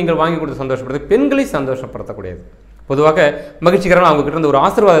அவங்களுக்கு நீங்கள் வாங்கி கொடுத்து சந்தோஷப்படுத்து. பெண்களை சந்தோஷப்படுத்தக்கூடியது. பொதுவாக மகிழ்ச்சிகரமாக அவங்ககிட்ட இருந்து ஒரு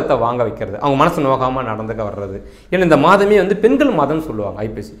ஆசீர்வாதத்தை வாங்க வைக்கிறது, அவங்க மனசு நோகாமல் நடந்துக்க வர்றது. ஏன்னா இந்த மாதமே பெண்கள் மாதம்னு சொல்லுவாங்க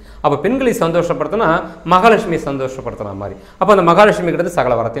ஐப்பசி. அப்போ பெண்களை சந்தோஷப்படுத்தினா மகாலட்சுமியை சந்தோஷப்படுத்துன மாதிரி. அப்போ அந்த மகாலட்சுமி கிட்ட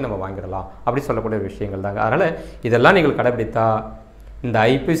சகல வரத்தையும் நம்ம வாங்கிடலாம் அப்படி சொல்லக்கூடிய விஷயங்கள் தாங்க. அதனால் இதெல்லாம் நீங்கள் கடைபிடித்தா இந்த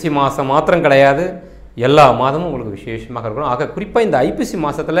ஐப்பசி மாதம் மாத்திரம் கிடையாது, எல்லா மாதமும் உங்களுக்கு விசேஷமாக இருக்கணும். ஆக குறிப்பாக இந்த ஐப்பசி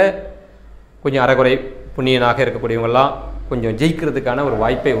மாதத்தில் கொஞ்சம் அரைகுறை புண்ணியனாக இருக்கக்கூடியவங்கெல்லாம் கொஞ்சம் ஜெயிக்கிறதுக்கான ஒரு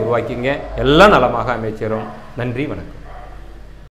வாய்ப்பை உருவாக்கிங்க. எல்லாம் நலமாக அமைச்சிடும். நன்றி, வணக்கம்.